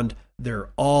bond. They're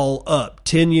all up.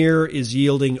 10-year is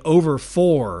yielding over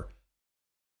 4%,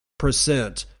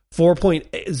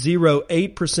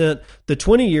 4.08%. The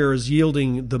 20-year is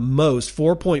yielding the most,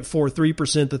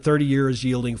 4.43%. The 30-year is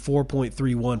yielding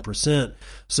 4.31%.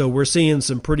 So we're seeing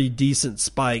some pretty decent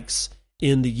spikes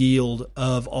in the yield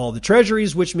of all the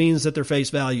treasuries, which means that their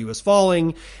face value is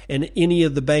falling. And any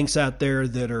of the banks out there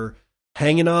that are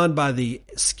hanging on by the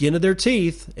skin of their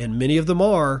teeth, and many of them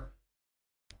are,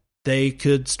 they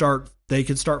could start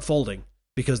folding,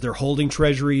 because they're holding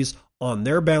treasuries on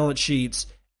their balance sheets.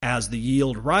 As the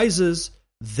yield rises,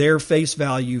 their face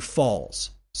value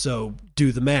falls. So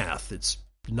do the math. It's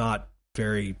not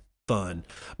very fun.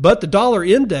 But the dollar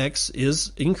index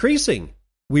is increasing.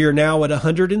 We are now at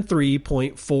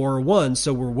 103.41,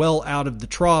 so we're well out of the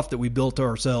trough that we built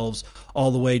ourselves all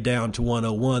the way down to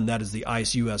 101. That is the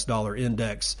ICE US dollar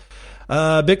index.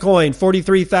 Bitcoin,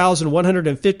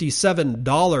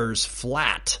 $43,157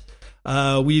 flat.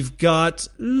 We've got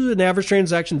an average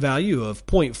transaction value of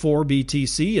 0.4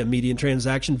 BTC, a median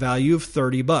transaction value of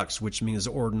 $30, which means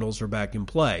the ordinals are back in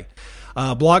play.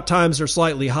 Block times are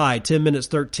slightly high, 10 minutes,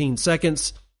 13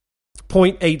 seconds.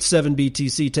 0.87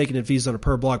 BTC taken in fees on a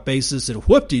per block basis, and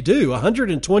whoop-de-doo,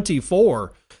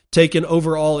 124 taken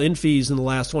overall in fees in the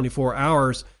last 24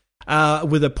 hours.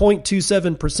 With a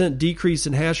 0.27% decrease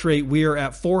in hash rate, we are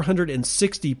at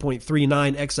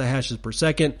 460.39 exahashes per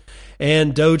second.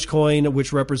 And Dogecoin,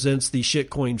 which represents the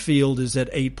shitcoin field, is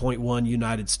at 8.1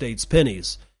 United States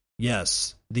pennies.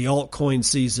 Yes, the altcoin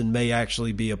season may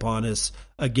actually be upon us.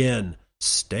 Again,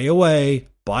 stay away,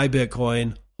 buy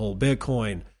Bitcoin, hold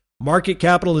Bitcoin. Market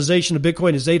capitalization of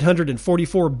Bitcoin is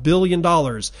 $844 billion.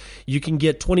 You can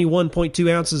get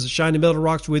 21.2 ounces of shiny metal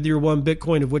rocks with your one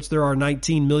Bitcoin, of which there are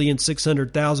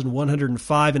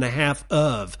 19,600,105 and a half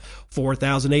of.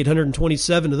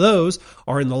 4,827 of those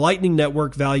are in the Lightning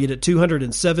Network, valued at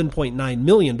 $207.9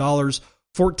 million.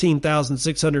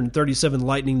 14,637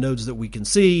 Lightning nodes that we can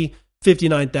see.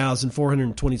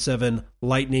 59,427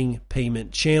 Lightning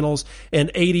payment channels.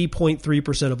 And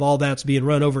 80.3% of all that's being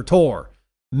run over Tor.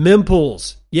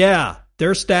 Mempools, yeah,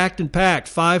 they're stacked and packed.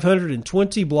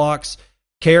 520 blocks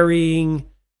carrying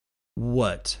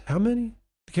what? How many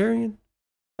carrying?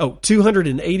 Oh,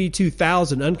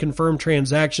 282,000 unconfirmed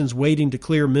transactions waiting to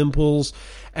clear mempools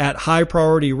at high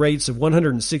priority rates of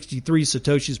 163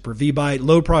 satoshis per VByte.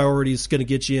 Low priority is going to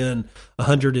get you in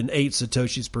 108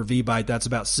 satoshis per VByte. That's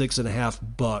about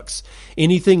 $6.50.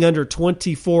 Anything under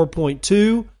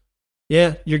 24.2,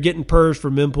 yeah, you're getting purged for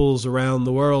mempools around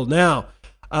the world. Now,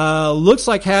 looks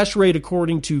like hash rate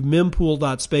according to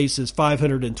mempool.space is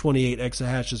 528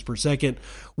 exahashes per second.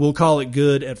 We'll call it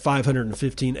good at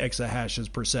 515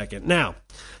 exahashes per second. Now,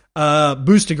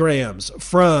 boostograms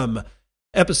from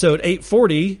episode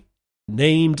 840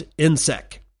 named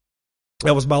INSEC.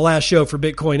 That was my last show for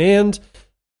Bitcoin and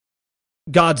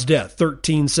God's Death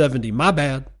 1370. My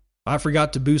bad. I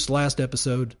forgot to boost last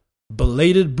episode.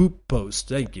 Belated boop post.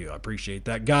 Thank you. I appreciate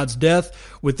that. God's Death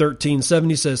with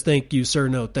 1370 says, thank you, sir.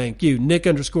 No, thank you.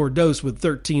 Nick_Dose with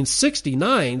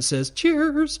 1369 says,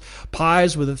 cheers.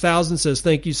 Pies with 1,000 says,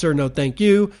 thank you, sir. No, thank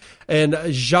you. And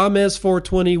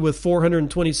James420 with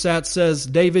 420 sats says,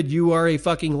 David, you are a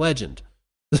fucking legend.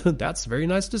 That's very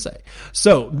nice to say.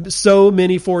 So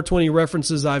many 420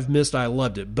 references I've missed. I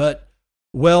loved it. But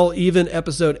well, even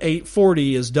episode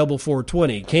 840 is double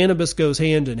 420. Cannabis goes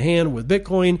hand in hand with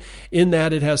Bitcoin in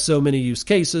that it has so many use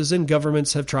cases, and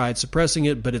governments have tried suppressing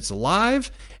it, but it's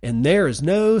alive, and there is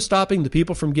no stopping the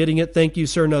people from getting it. Thank you,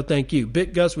 sir. No, thank you.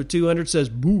 BitGus with 200 says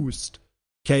boost.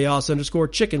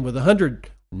 Chaos_chicken with 100.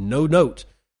 No note.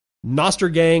 Noster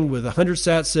Gang with 100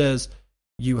 sats says,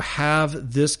 you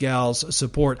have this gal's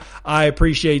support. I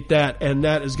appreciate that, and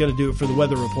that is going to do it for the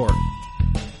weather report.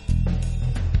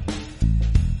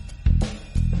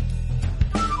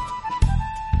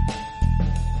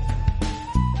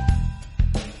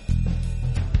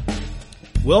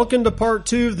 Welcome to part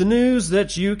 2 of the news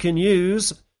that you can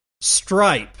use.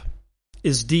 Stripe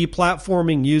is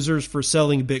deplatforming users for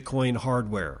selling Bitcoin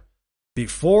hardware.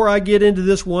 Before I get into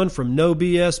this one from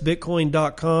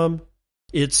nobsbitcoin.com,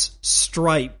 it's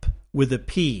Stripe with a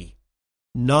P,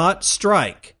 not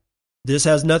Strike. This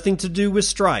has nothing to do with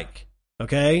Strike,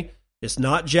 okay? It's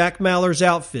not Jack Maller's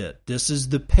outfit. This is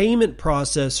the payment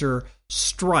processor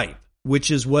Stripe,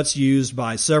 which is what's used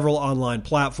by several online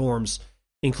platforms,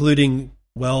 including,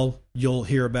 well, you'll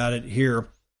hear about it here,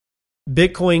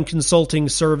 Bitcoin consulting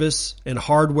service and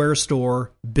hardware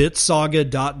store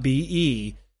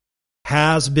bitsaga.be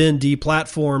has been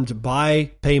deplatformed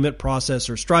by payment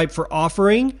processor Stripe for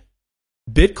offering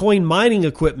Bitcoin mining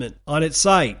equipment on its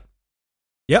site.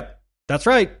 Yep, that's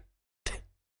right.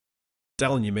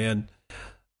 Telling you, man.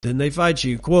 Then they fight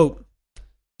you. Quote,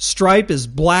 Stripe is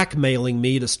blackmailing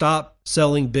me to stop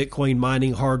selling Bitcoin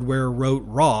mining hardware, wrote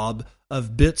Rob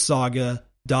of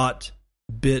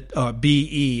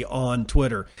bitsaga.be on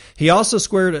Twitter. He also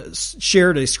shared a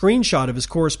screenshot of his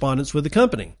correspondence with the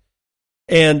company.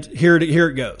 And here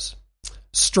it goes.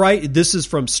 Stripe. This is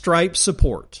from Stripe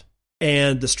support.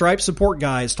 And the Stripe support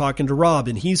guy is talking to Rob,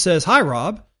 and he says, hi,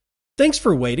 Rob. Thanks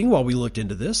for waiting while we looked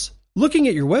into this. Looking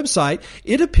at your website,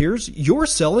 it appears you're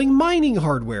selling mining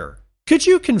hardware. Could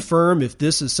you confirm if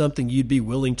this is something you'd be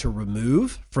willing to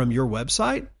remove from your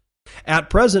website? At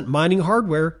present, mining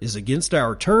hardware is against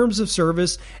our terms of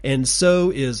service and so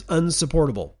is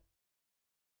unsupportable.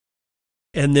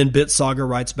 And then BitSaga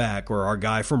writes back, or our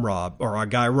guy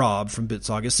Rob from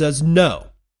BitSaga says, no.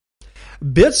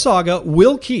 BitSaga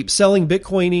will keep selling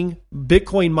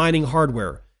Bitcoin mining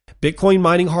hardware. Bitcoin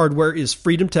mining hardware is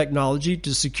freedom technology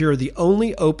to secure the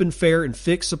only open, fair, and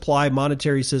fixed supply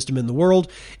monetary system in the world.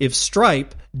 If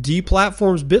Stripe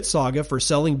deplatforms BitSaga for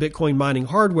selling Bitcoin mining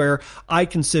hardware, I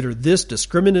consider this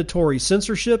discriminatory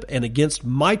censorship and against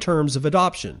my terms of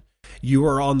adoption. You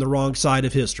are on the wrong side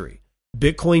of history.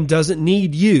 Bitcoin doesn't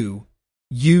need you.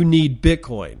 You need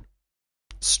Bitcoin.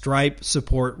 Stripe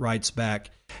support writes back,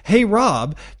 "Hey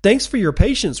Rob, thanks for your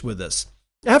patience with us.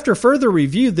 After further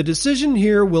review, the decision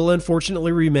here will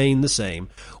unfortunately remain the same.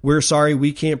 We're sorry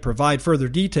we can't provide further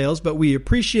details, but we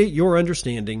appreciate your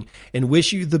understanding and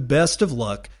wish you the best of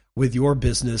luck with your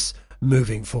business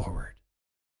moving forward."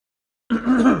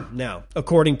 Now,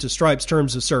 according to Stripe's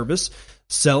terms of service,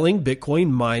 selling Bitcoin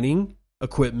mining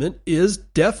equipment is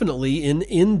definitely and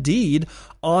indeed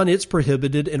on its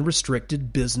prohibited and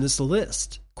restricted business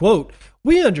list. Quote,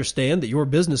 "We understand that your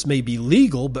business may be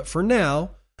legal, but for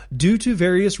now, due to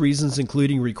various reasons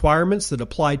including requirements that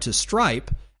apply to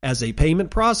Stripe as a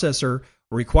payment processor,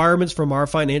 requirements from our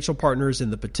financial partners,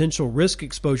 and the potential risk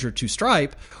exposure to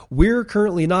Stripe, we're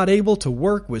currently not able to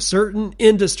work with certain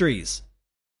industries."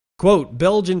 Quote,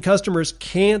 "Belgian customers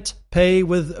can't pay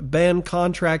with ban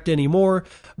contract anymore.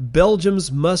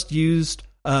 Belgium's must use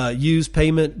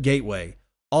payment gateway.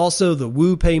 Also, the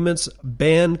Woo Payments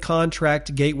ban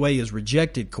contract gateway is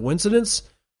rejected. Coincidence?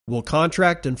 We'll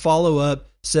contract and follow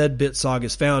up," said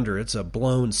BitSaga's founder. It's a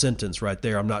blown sentence right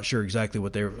there. I'm not sure exactly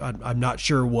what I'm not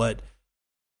sure what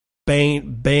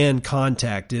ban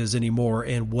contact is anymore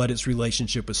and what its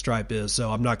relationship with Stripe is,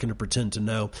 so I'm not going to pretend to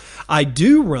know. I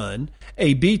do run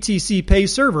a BTC Pay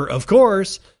server, of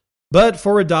course, but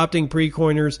for adopting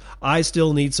pre-coiners, I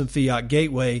still need some fiat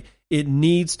gateway. It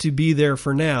needs to be there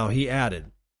for now, he added.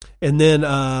 And then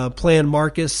Plan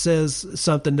Marcus says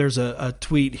something. There's a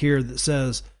tweet here that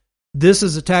says, "This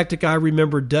is a tactic I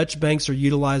remember Dutch banks are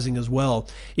utilizing as well.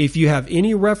 If you have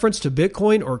any reference to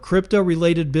Bitcoin or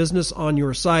crypto-related business on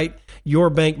your site, your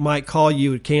bank might call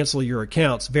you and cancel your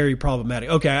accounts. Very problematic."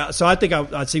 Okay, so I think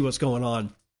I see what's going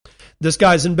on. This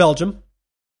guy's in Belgium.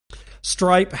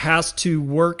 Stripe has to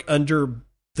work under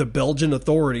the Belgian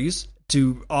authorities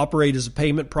to operate as a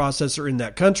payment processor in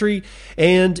that country.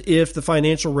 And if the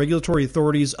financial regulatory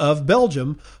authorities of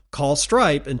Belgium call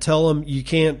Stripe and tell them you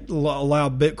can't allow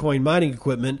Bitcoin mining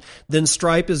equipment, then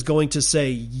Stripe is going to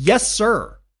say, "Yes,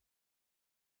 sir."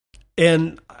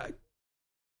 And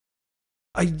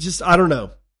I don't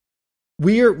know.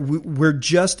 We're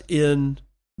just in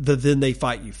the then they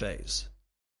fight you phase.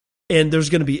 And there's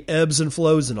going to be ebbs and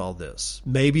flows in all this.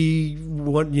 Maybe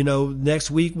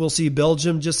next week we'll see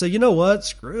Belgium just say, "You know what?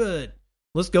 Screw it.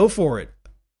 Let's go for it."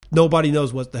 Nobody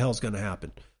knows what the hell's going to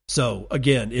happen. So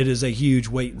again, it is a huge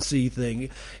wait and see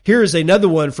thing. Here is another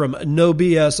one from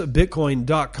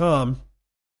nobsbitcoin.com.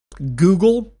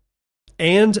 Google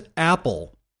and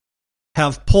Apple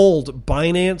have pulled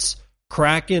Binance,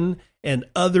 Kraken, and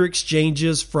other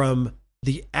exchanges from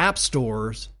the app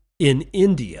stores in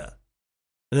India.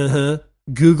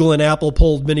 Google and Apple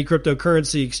pulled many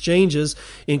cryptocurrency exchanges,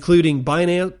 including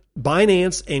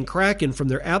Binance and Kraken, from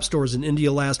their app stores in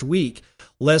India last week,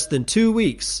 less than 2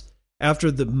 weeks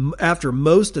after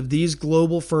most of these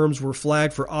global firms were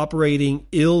flagged for operating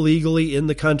illegally in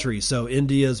the country. So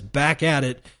India's back at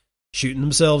it, shooting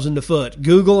themselves in the foot.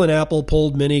 Google and Apple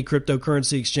pulled many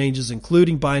cryptocurrency exchanges,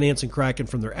 including Binance and Kraken,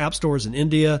 from their app stores in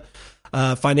India.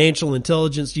 Financial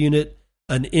Intelligence Unit,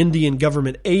 an Indian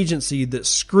government agency that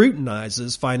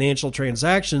scrutinizes financial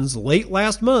transactions, late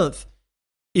last month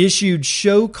issued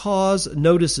show cause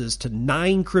notices to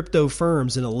 9 crypto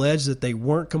firms and alleged that they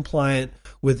weren't compliant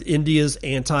with India's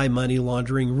anti-money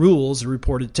laundering rules,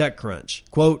 reported TechCrunch.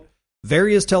 Quote,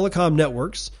 "Various telecom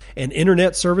networks and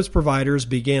internet service providers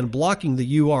began blocking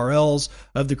the URLs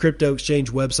of the crypto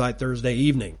exchange website Thursday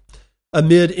evening.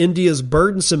 Amid India's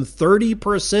burdensome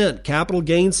 30% capital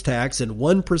gains tax and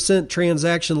 1%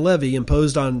 transaction levy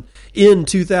imposed in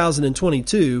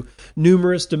 2022,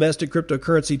 numerous domestic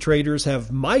cryptocurrency traders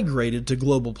have migrated to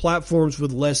global platforms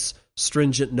with less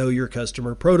stringent know your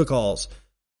customer protocols.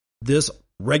 This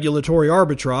regulatory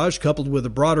arbitrage, coupled with a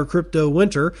broader crypto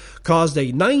winter, caused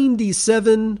a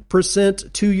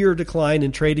 97% two-year decline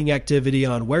in trading activity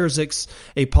on Warzix,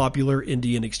 a popular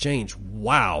Indian exchange."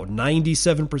 Wow,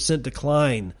 97%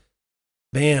 decline.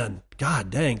 Man, god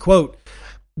dang. Quote,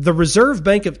 "The Reserve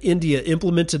Bank of India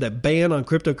implemented a ban on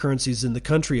cryptocurrencies in the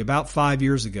country about 5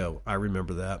 years ago." I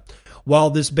remember that. "While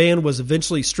this ban was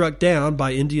eventually struck down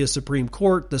by India's Supreme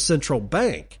Court, the central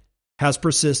bank has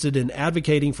persisted in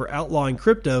advocating for outlawing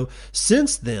crypto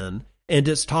since then, and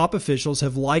its top officials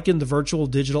have likened the virtual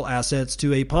digital assets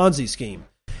to a Ponzi scheme."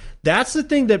 That's the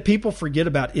thing that people forget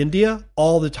about India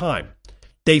all the time.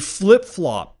 They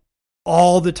flip-flop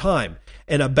all the time.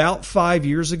 And about 5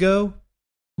 years ago,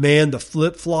 man, the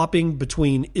flip-flopping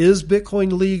between, is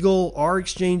Bitcoin legal? Are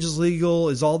exchanges legal?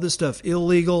 Is all this stuff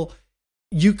illegal?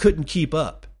 You couldn't keep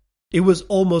up. It was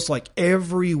almost like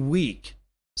every week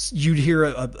you'd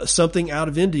hear something out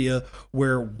of India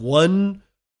where one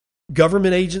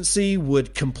government agency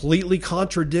would completely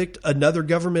contradict another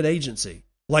government agency.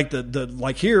 Like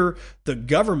like here, the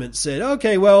government said,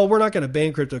 okay, well, we're not going to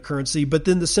ban cryptocurrency, but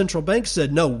then the central bank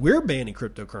said, no, we're banning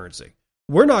cryptocurrency.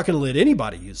 We're not going to let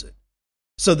anybody use it.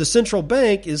 So the central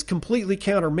bank is completely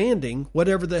countermanding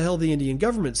whatever the hell the Indian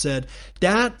government said.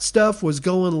 That stuff was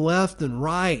going left and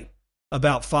right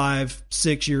about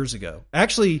 5-6 years ago.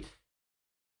 Actually,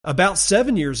 about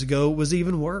 7 years ago, it was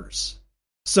even worse.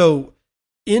 So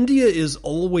India is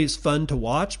always fun to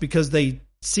watch because they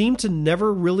seem to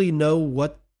never really know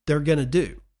what they're going to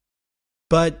do.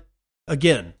 But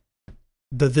again,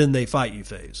 the then they fight you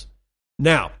phase.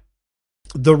 Now,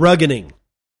 the ruggening.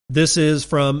 This is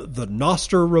from the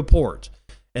Noster Report.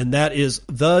 And that is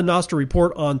the Noster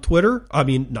Report on Twitter. I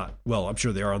mean, not, well, I'm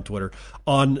sure they are on Twitter.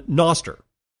 On Noster.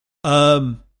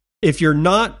 If you're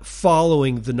not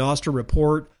following the Noster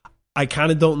Report, I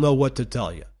kind of don't know what to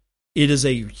tell you. It is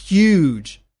a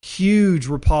huge, huge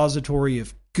repository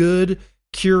of good,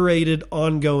 curated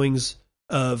ongoings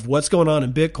of what's going on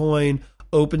in Bitcoin,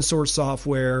 open source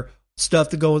software, stuff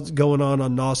that going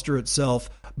on Noster itself.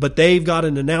 But they've got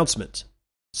an announcement.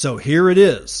 So here it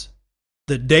is.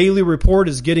 The daily report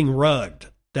is getting rugged.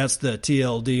 That's the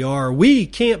TLDR. We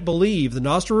can't believe the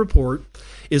Noster Report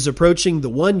is approaching the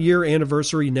 1-year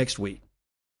anniversary next week.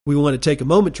 We want to take a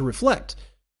moment to reflect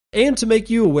and to make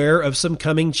you aware of some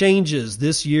coming changes.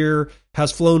 This year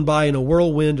has flown by in a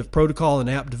whirlwind of protocol and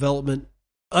app development,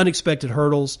 unexpected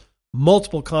hurdles,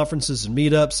 multiple conferences and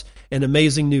meetups, and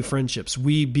amazing new friendships.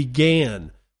 We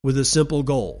began with a simple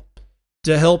goal: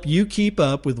 to help you keep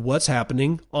up with what's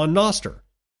happening on Noster.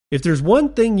 If there's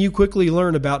one thing you quickly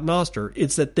learn about Noster,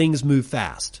 it's that things move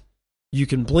fast. You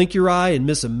can blink your eye and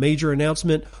miss a major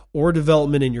announcement or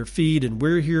development in your feed, and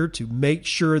we're here to make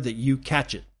sure that you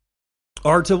catch it.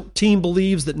 Our team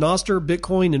believes that Noster,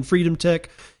 Bitcoin, and Freedom Tech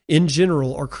in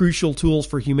general are crucial tools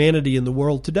for humanity in the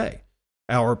world today.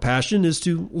 Our passion is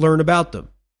to learn about them,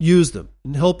 use them,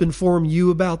 and help inform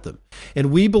you about them. And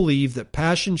we believe that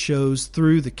passion shows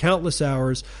through the countless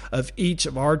hours of each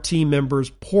of our team members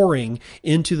pouring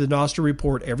into the Noster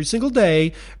Report every single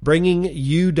day, bringing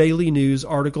you daily news,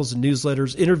 articles and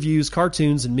newsletters, interviews,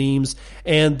 cartoons and memes,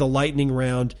 and the lightning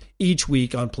round each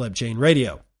week on Pleb Chain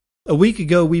Radio. A week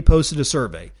ago, we posted a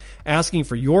survey asking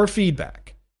for your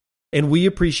feedback, and we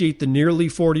appreciate the nearly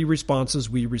 40 responses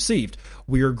we received.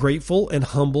 We are grateful and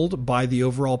humbled by the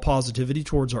overall positivity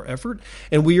towards our effort,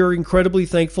 and we are incredibly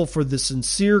thankful for the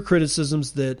sincere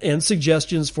criticisms and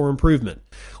suggestions for improvement.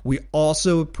 We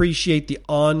also appreciate the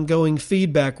ongoing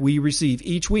feedback we receive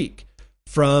each week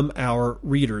from our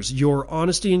readers. Your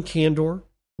honesty and candor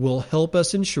will help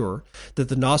us ensure that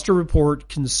the Noster Report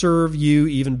can serve you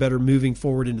even better moving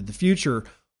forward into the future.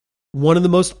 One of the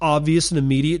most obvious and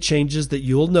immediate changes that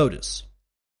you'll notice,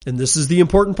 and this is the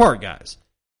important part, guys,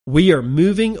 we are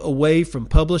moving away from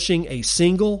publishing a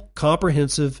single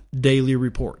comprehensive daily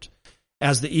report.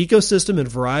 As the ecosystem and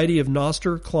variety of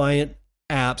Noster client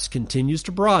apps continues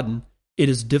to broaden, it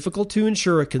is difficult to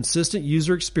ensure a consistent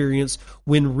user experience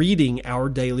when reading our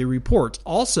daily reports.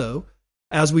 Also,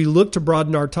 as we look to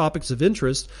broaden our topics of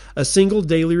interest, a single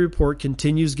daily report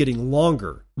continues getting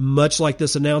longer, much like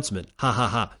this announcement,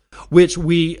 which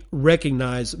we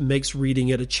recognize makes reading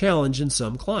it a challenge in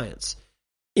some clients.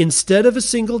 Instead of a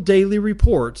single daily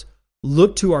report,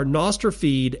 look to our Noster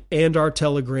feed and our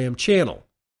Telegram channel.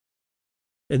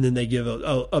 And then they give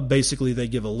basically they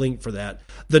give a link for that.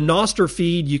 The Noster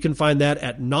feed, you can find that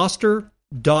at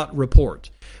noster.report.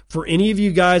 For any of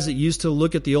you guys that used to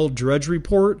look at the old Drudge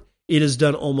Report, it is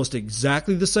done almost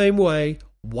exactly the same way,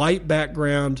 white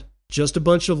background, just a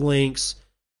bunch of links.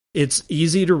 It's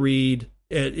easy to read,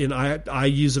 and I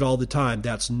use it all the time.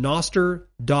 That's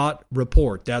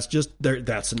noster.report.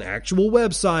 That's an actual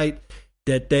website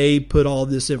that they put all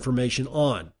this information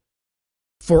on.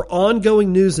 For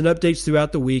ongoing news and updates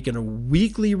throughout the week and a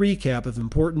weekly recap of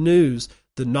important news,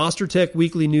 the Noster Tech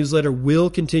Weekly Newsletter will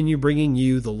continue bringing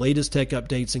you the latest tech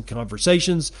updates and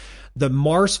conversations. The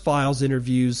Mars Files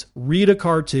interviews, Rita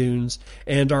cartoons,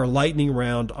 and our lightning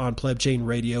round on Pleb Chain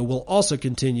Radio will also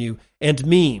continue. And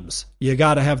memes. You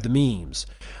got to have the memes.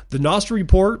 The Noster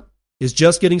Report is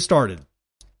just getting started.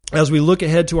 As we look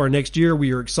ahead to our next year,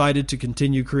 we are excited to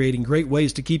continue creating great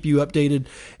ways to keep you updated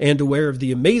and aware of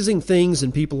the amazing things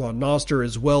and people on Noster,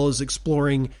 as well as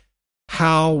exploring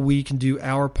how we can do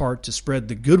our part to spread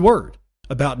the good word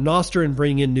about Noster and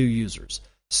bring in new users.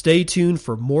 Stay tuned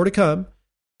for more to come.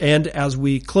 And as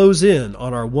we close in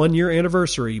on our 1-year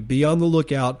anniversary, be on the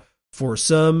lookout for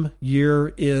some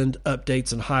year-end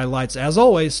updates and highlights. As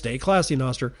always, stay classy,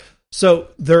 Noster. So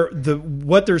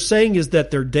what they're saying is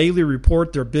that their daily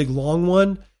report, their big long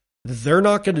one, They're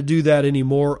not going to do that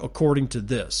anymore according to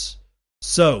this.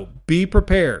 So be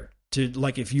prepared to,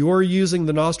 like, if you're using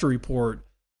the Nostra report,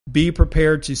 be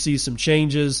prepared to see some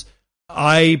changes.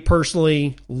 I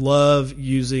personally love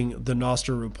using the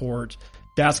Nostra report.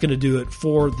 That's going to do it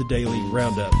for the daily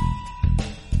roundup.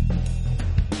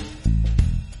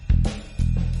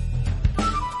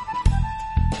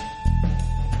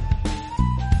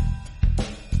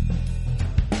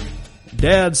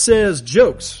 Dad says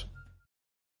jokes.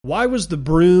 Why was the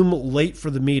broom late for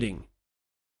the meeting?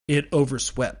 It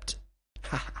overswept.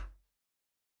 All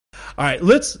right,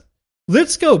 let's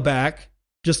go back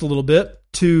just a little bit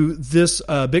to this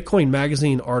Bitcoin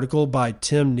Magazine article by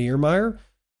Tim Niermeyer.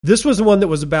 This was the one that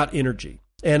was about energy.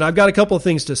 And I've got a couple of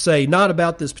things to say, not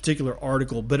about this particular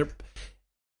article, but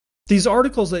these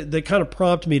articles, they kind of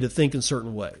prompt me to think in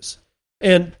certain ways.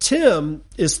 And Tim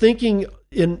is thinking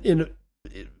in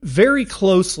very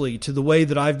closely to the way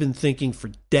that I've been thinking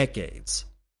for decades.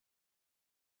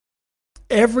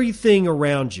 Everything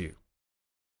around you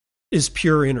is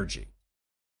pure energy.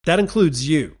 That includes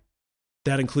you.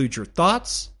 That includes your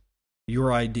thoughts,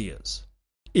 your ideas.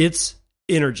 It's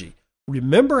energy.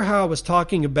 Remember how I was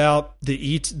talking about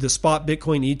the spot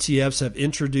Bitcoin ETFs have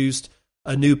introduced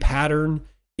a new pattern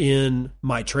in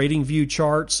my TradingView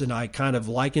charts, and I kind of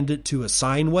likened it to a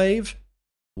sine wave?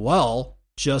 Well,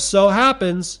 just so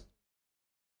happens,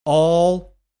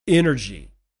 all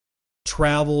energy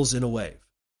travels in a wave.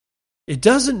 It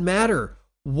doesn't matter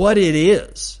what it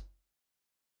is.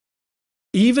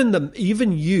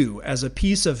 Even you as a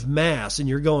piece of mass, and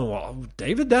you're going, well,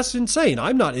 David, that's insane.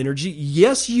 I'm not energy.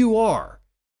 Yes, you are.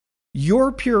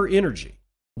 You're pure energy,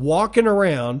 walking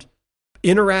around,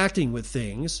 interacting with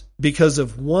things because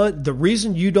of the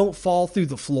reason you don't fall through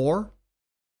the floor.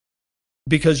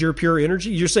 Because you're pure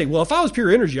energy? You're saying, well, if I was pure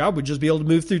energy, I would just be able to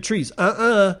move through trees.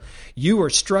 You are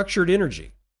structured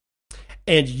energy.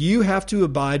 And you have to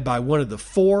abide by one of the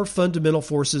 4 fundamental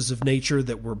forces of nature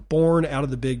that were born out of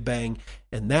the Big Bang,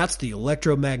 and that's the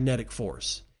electromagnetic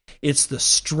force. It's the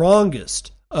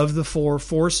strongest of the 4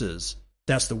 forces.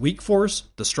 That's the weak force,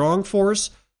 the strong force,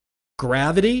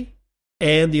 gravity,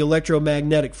 and the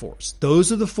electromagnetic force.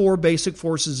 Those are the 4 basic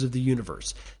forces of the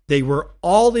universe. They were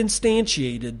all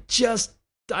instantiated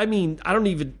I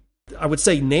would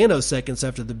say nanoseconds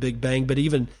after the Big Bang, but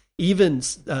even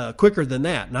quicker than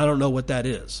that. And I don't know what that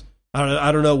is.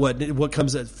 I don't know what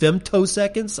comes at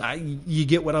femtoseconds. You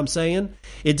get what I'm saying?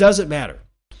 It doesn't matter.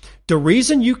 The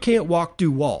reason you can't walk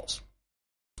through walls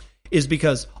is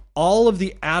because all of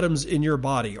the atoms in your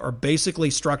body are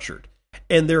basically structured,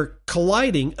 and they're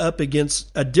colliding up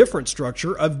against a different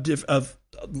structure of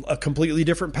a completely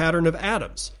different pattern of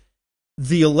atoms.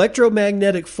 The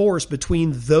electromagnetic force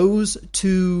between those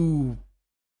 2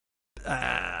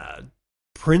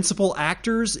 principal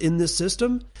actors in this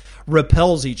system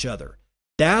repels each other.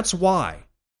 That's why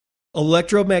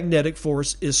electromagnetic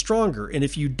force is stronger. And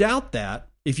if you doubt that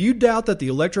the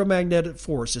electromagnetic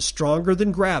force is stronger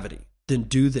than gravity, then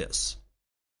do this.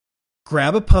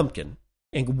 Grab a pumpkin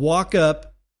and walk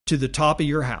up to the top of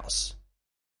your house.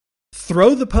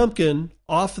 Throw the pumpkin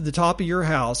off the top of your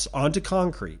house onto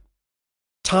concrete.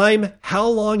 Time how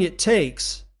long it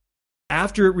takes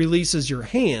after it releases your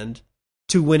hand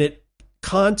to when it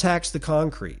contacts the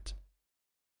concrete.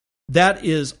 That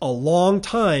is a long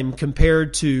time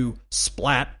compared to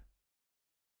splat.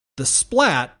 The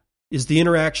splat is the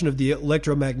interaction of the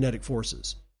electromagnetic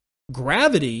forces.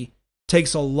 Gravity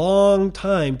takes a long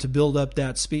time to build up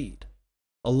that speed.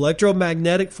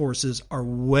 Electromagnetic forces are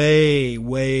way,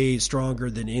 way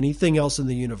stronger than anything else in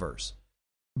the universe.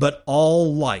 But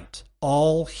all light,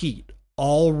 all heat,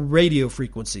 all radio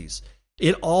frequencies,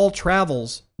 it all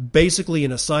travels basically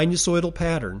in a sinusoidal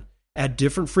pattern at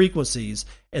different frequencies,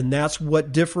 and that's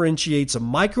what differentiates a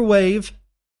microwave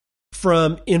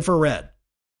from infrared,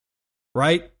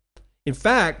 right? In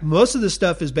fact, most of this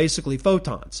stuff is basically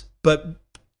photons. But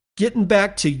getting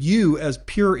back to you as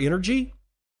pure energy,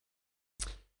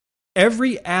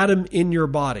 every atom in your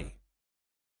body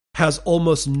has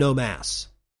almost no mass.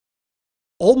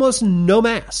 Almost no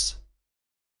mass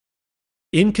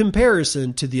in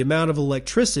comparison to the amount of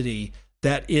electricity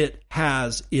that it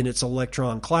has in its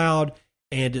electron cloud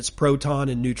and its proton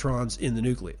and neutrons in the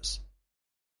nucleus.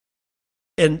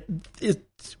 And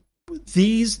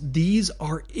these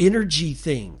are energy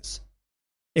things.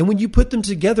 And when you put them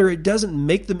together, it doesn't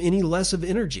make them any less of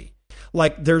energy.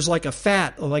 Like there's like a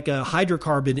fat, like a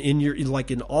hydrocarbon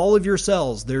in all of your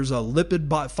cells, there's a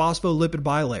phospholipid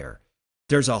bilayer.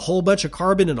 There's a whole bunch of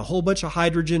carbon and a whole bunch of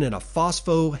hydrogen and a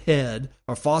phosphorus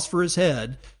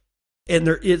head, and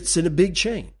it's in a big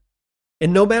chain.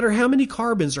 And no matter how many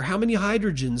carbons or how many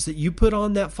hydrogens that you put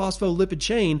on that phospholipid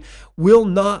chain will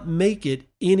not make it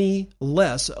any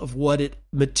less of what it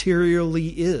materially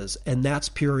is, and that's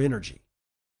pure energy.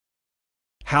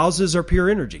 Houses are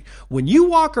pure energy. When you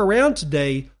walk around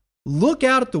today, look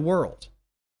out at the world,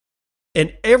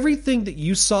 and everything that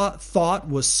you thought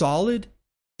was solid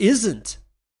isn't.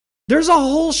 There's a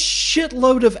whole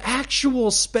shitload of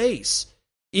actual space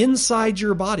inside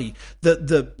your body.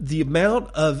 The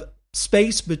amount of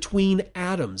space between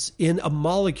atoms in a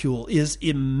molecule is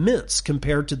immense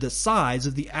compared to the size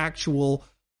of the actual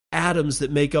atoms that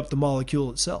make up the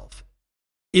molecule itself.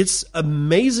 It's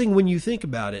amazing when you think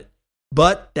about it,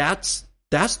 but that's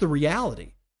the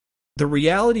reality. The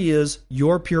reality is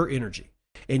you're pure energy,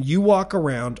 and you walk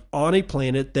around on a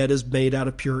planet that is made out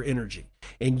of pure energy.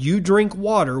 And you drink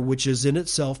water, which is in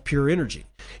itself pure energy.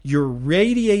 You're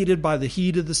radiated by the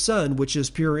heat of the sun, which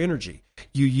is pure energy.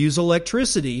 You use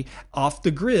electricity off the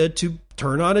grid to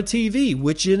turn on a TV,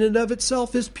 which in and of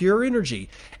itself is pure energy.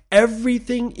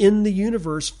 Everything in the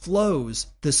universe flows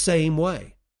the same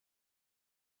way.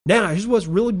 Now, here's what's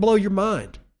really blow your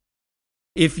mind.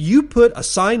 If you put a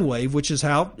sine wave, which is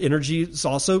how energy is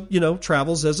also,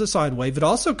 travels as a sine wave, it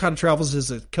also kind of travels as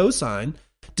a cosine,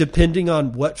 depending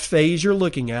on what phase you're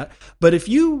looking at. But if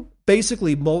you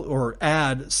basically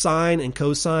add sine and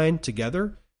cosine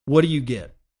together, what do you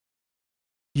get?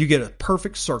 You get a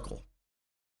perfect circle.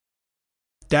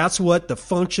 That's what the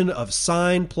function of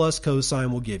sine plus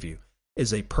cosine will give you,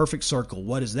 is a perfect circle.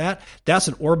 What is that? That's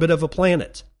an orbit of a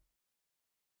planet.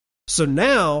 So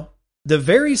now, the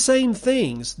very same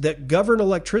things that govern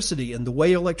electricity and the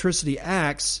way electricity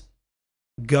acts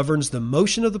governs the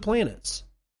motion of the planets.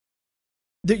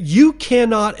 That you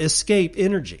cannot escape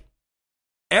energy.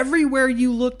 Everywhere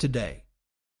you look today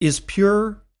is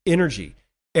pure energy.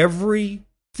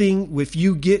 Everything, if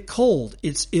you get cold,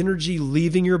 it's energy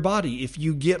leaving your body. If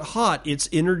you get hot, it's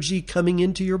energy coming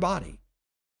into your body.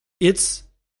 That's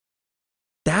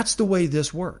the way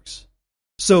this works.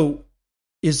 So,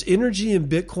 is energy and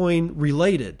Bitcoin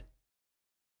related?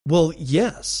 Well,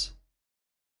 yes.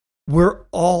 We're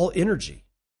all energy.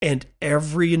 And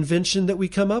every invention that we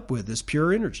come up with is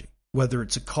pure energy. Whether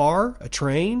it's a car, a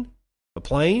train, a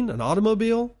plane, an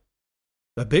automobile,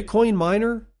 a Bitcoin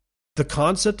miner, the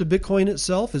concept of Bitcoin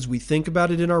itself, as we think about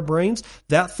it in our brains,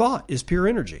 that thought is pure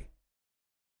energy.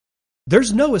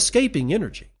 There's no escaping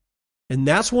energy. And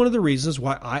that's one of the reasons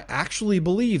why I actually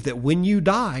believe that when you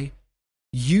die,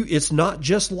 it's not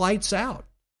just lights out.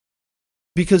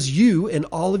 Because you and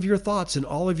all of your thoughts and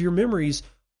all of your memories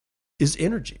is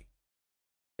energy.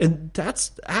 And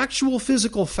that's actual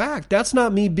physical fact. That's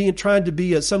not me trying to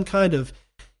be some kind of,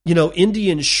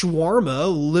 Indian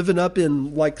shawarma living up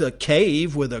in like a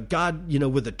cave with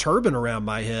with a turban around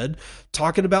my head,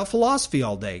 talking about philosophy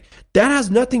all day. That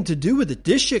has nothing to do with it.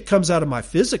 This shit comes out of my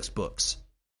physics books.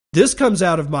 This comes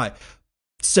out of my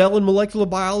cell and molecular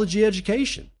biology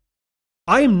education.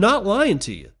 I am not lying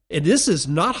to you. And this is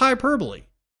not hyperbole.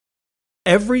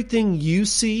 Everything you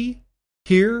see,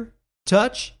 hear,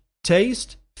 touch,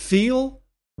 taste, feel,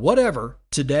 whatever,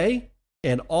 today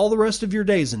and all the rest of your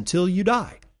days until you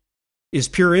die is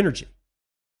pure energy.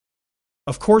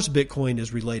 Of course, Bitcoin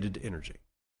is related to energy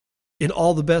in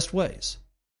all the best ways.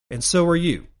 And so are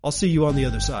you. I'll see you on the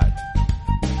other side.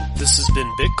 This has been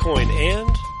Bitcoin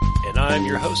and I'm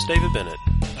your host, David Bennett.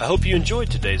 I hope you enjoyed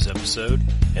today's episode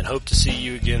and hope to see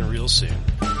you again real soon.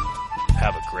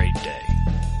 Have a great day.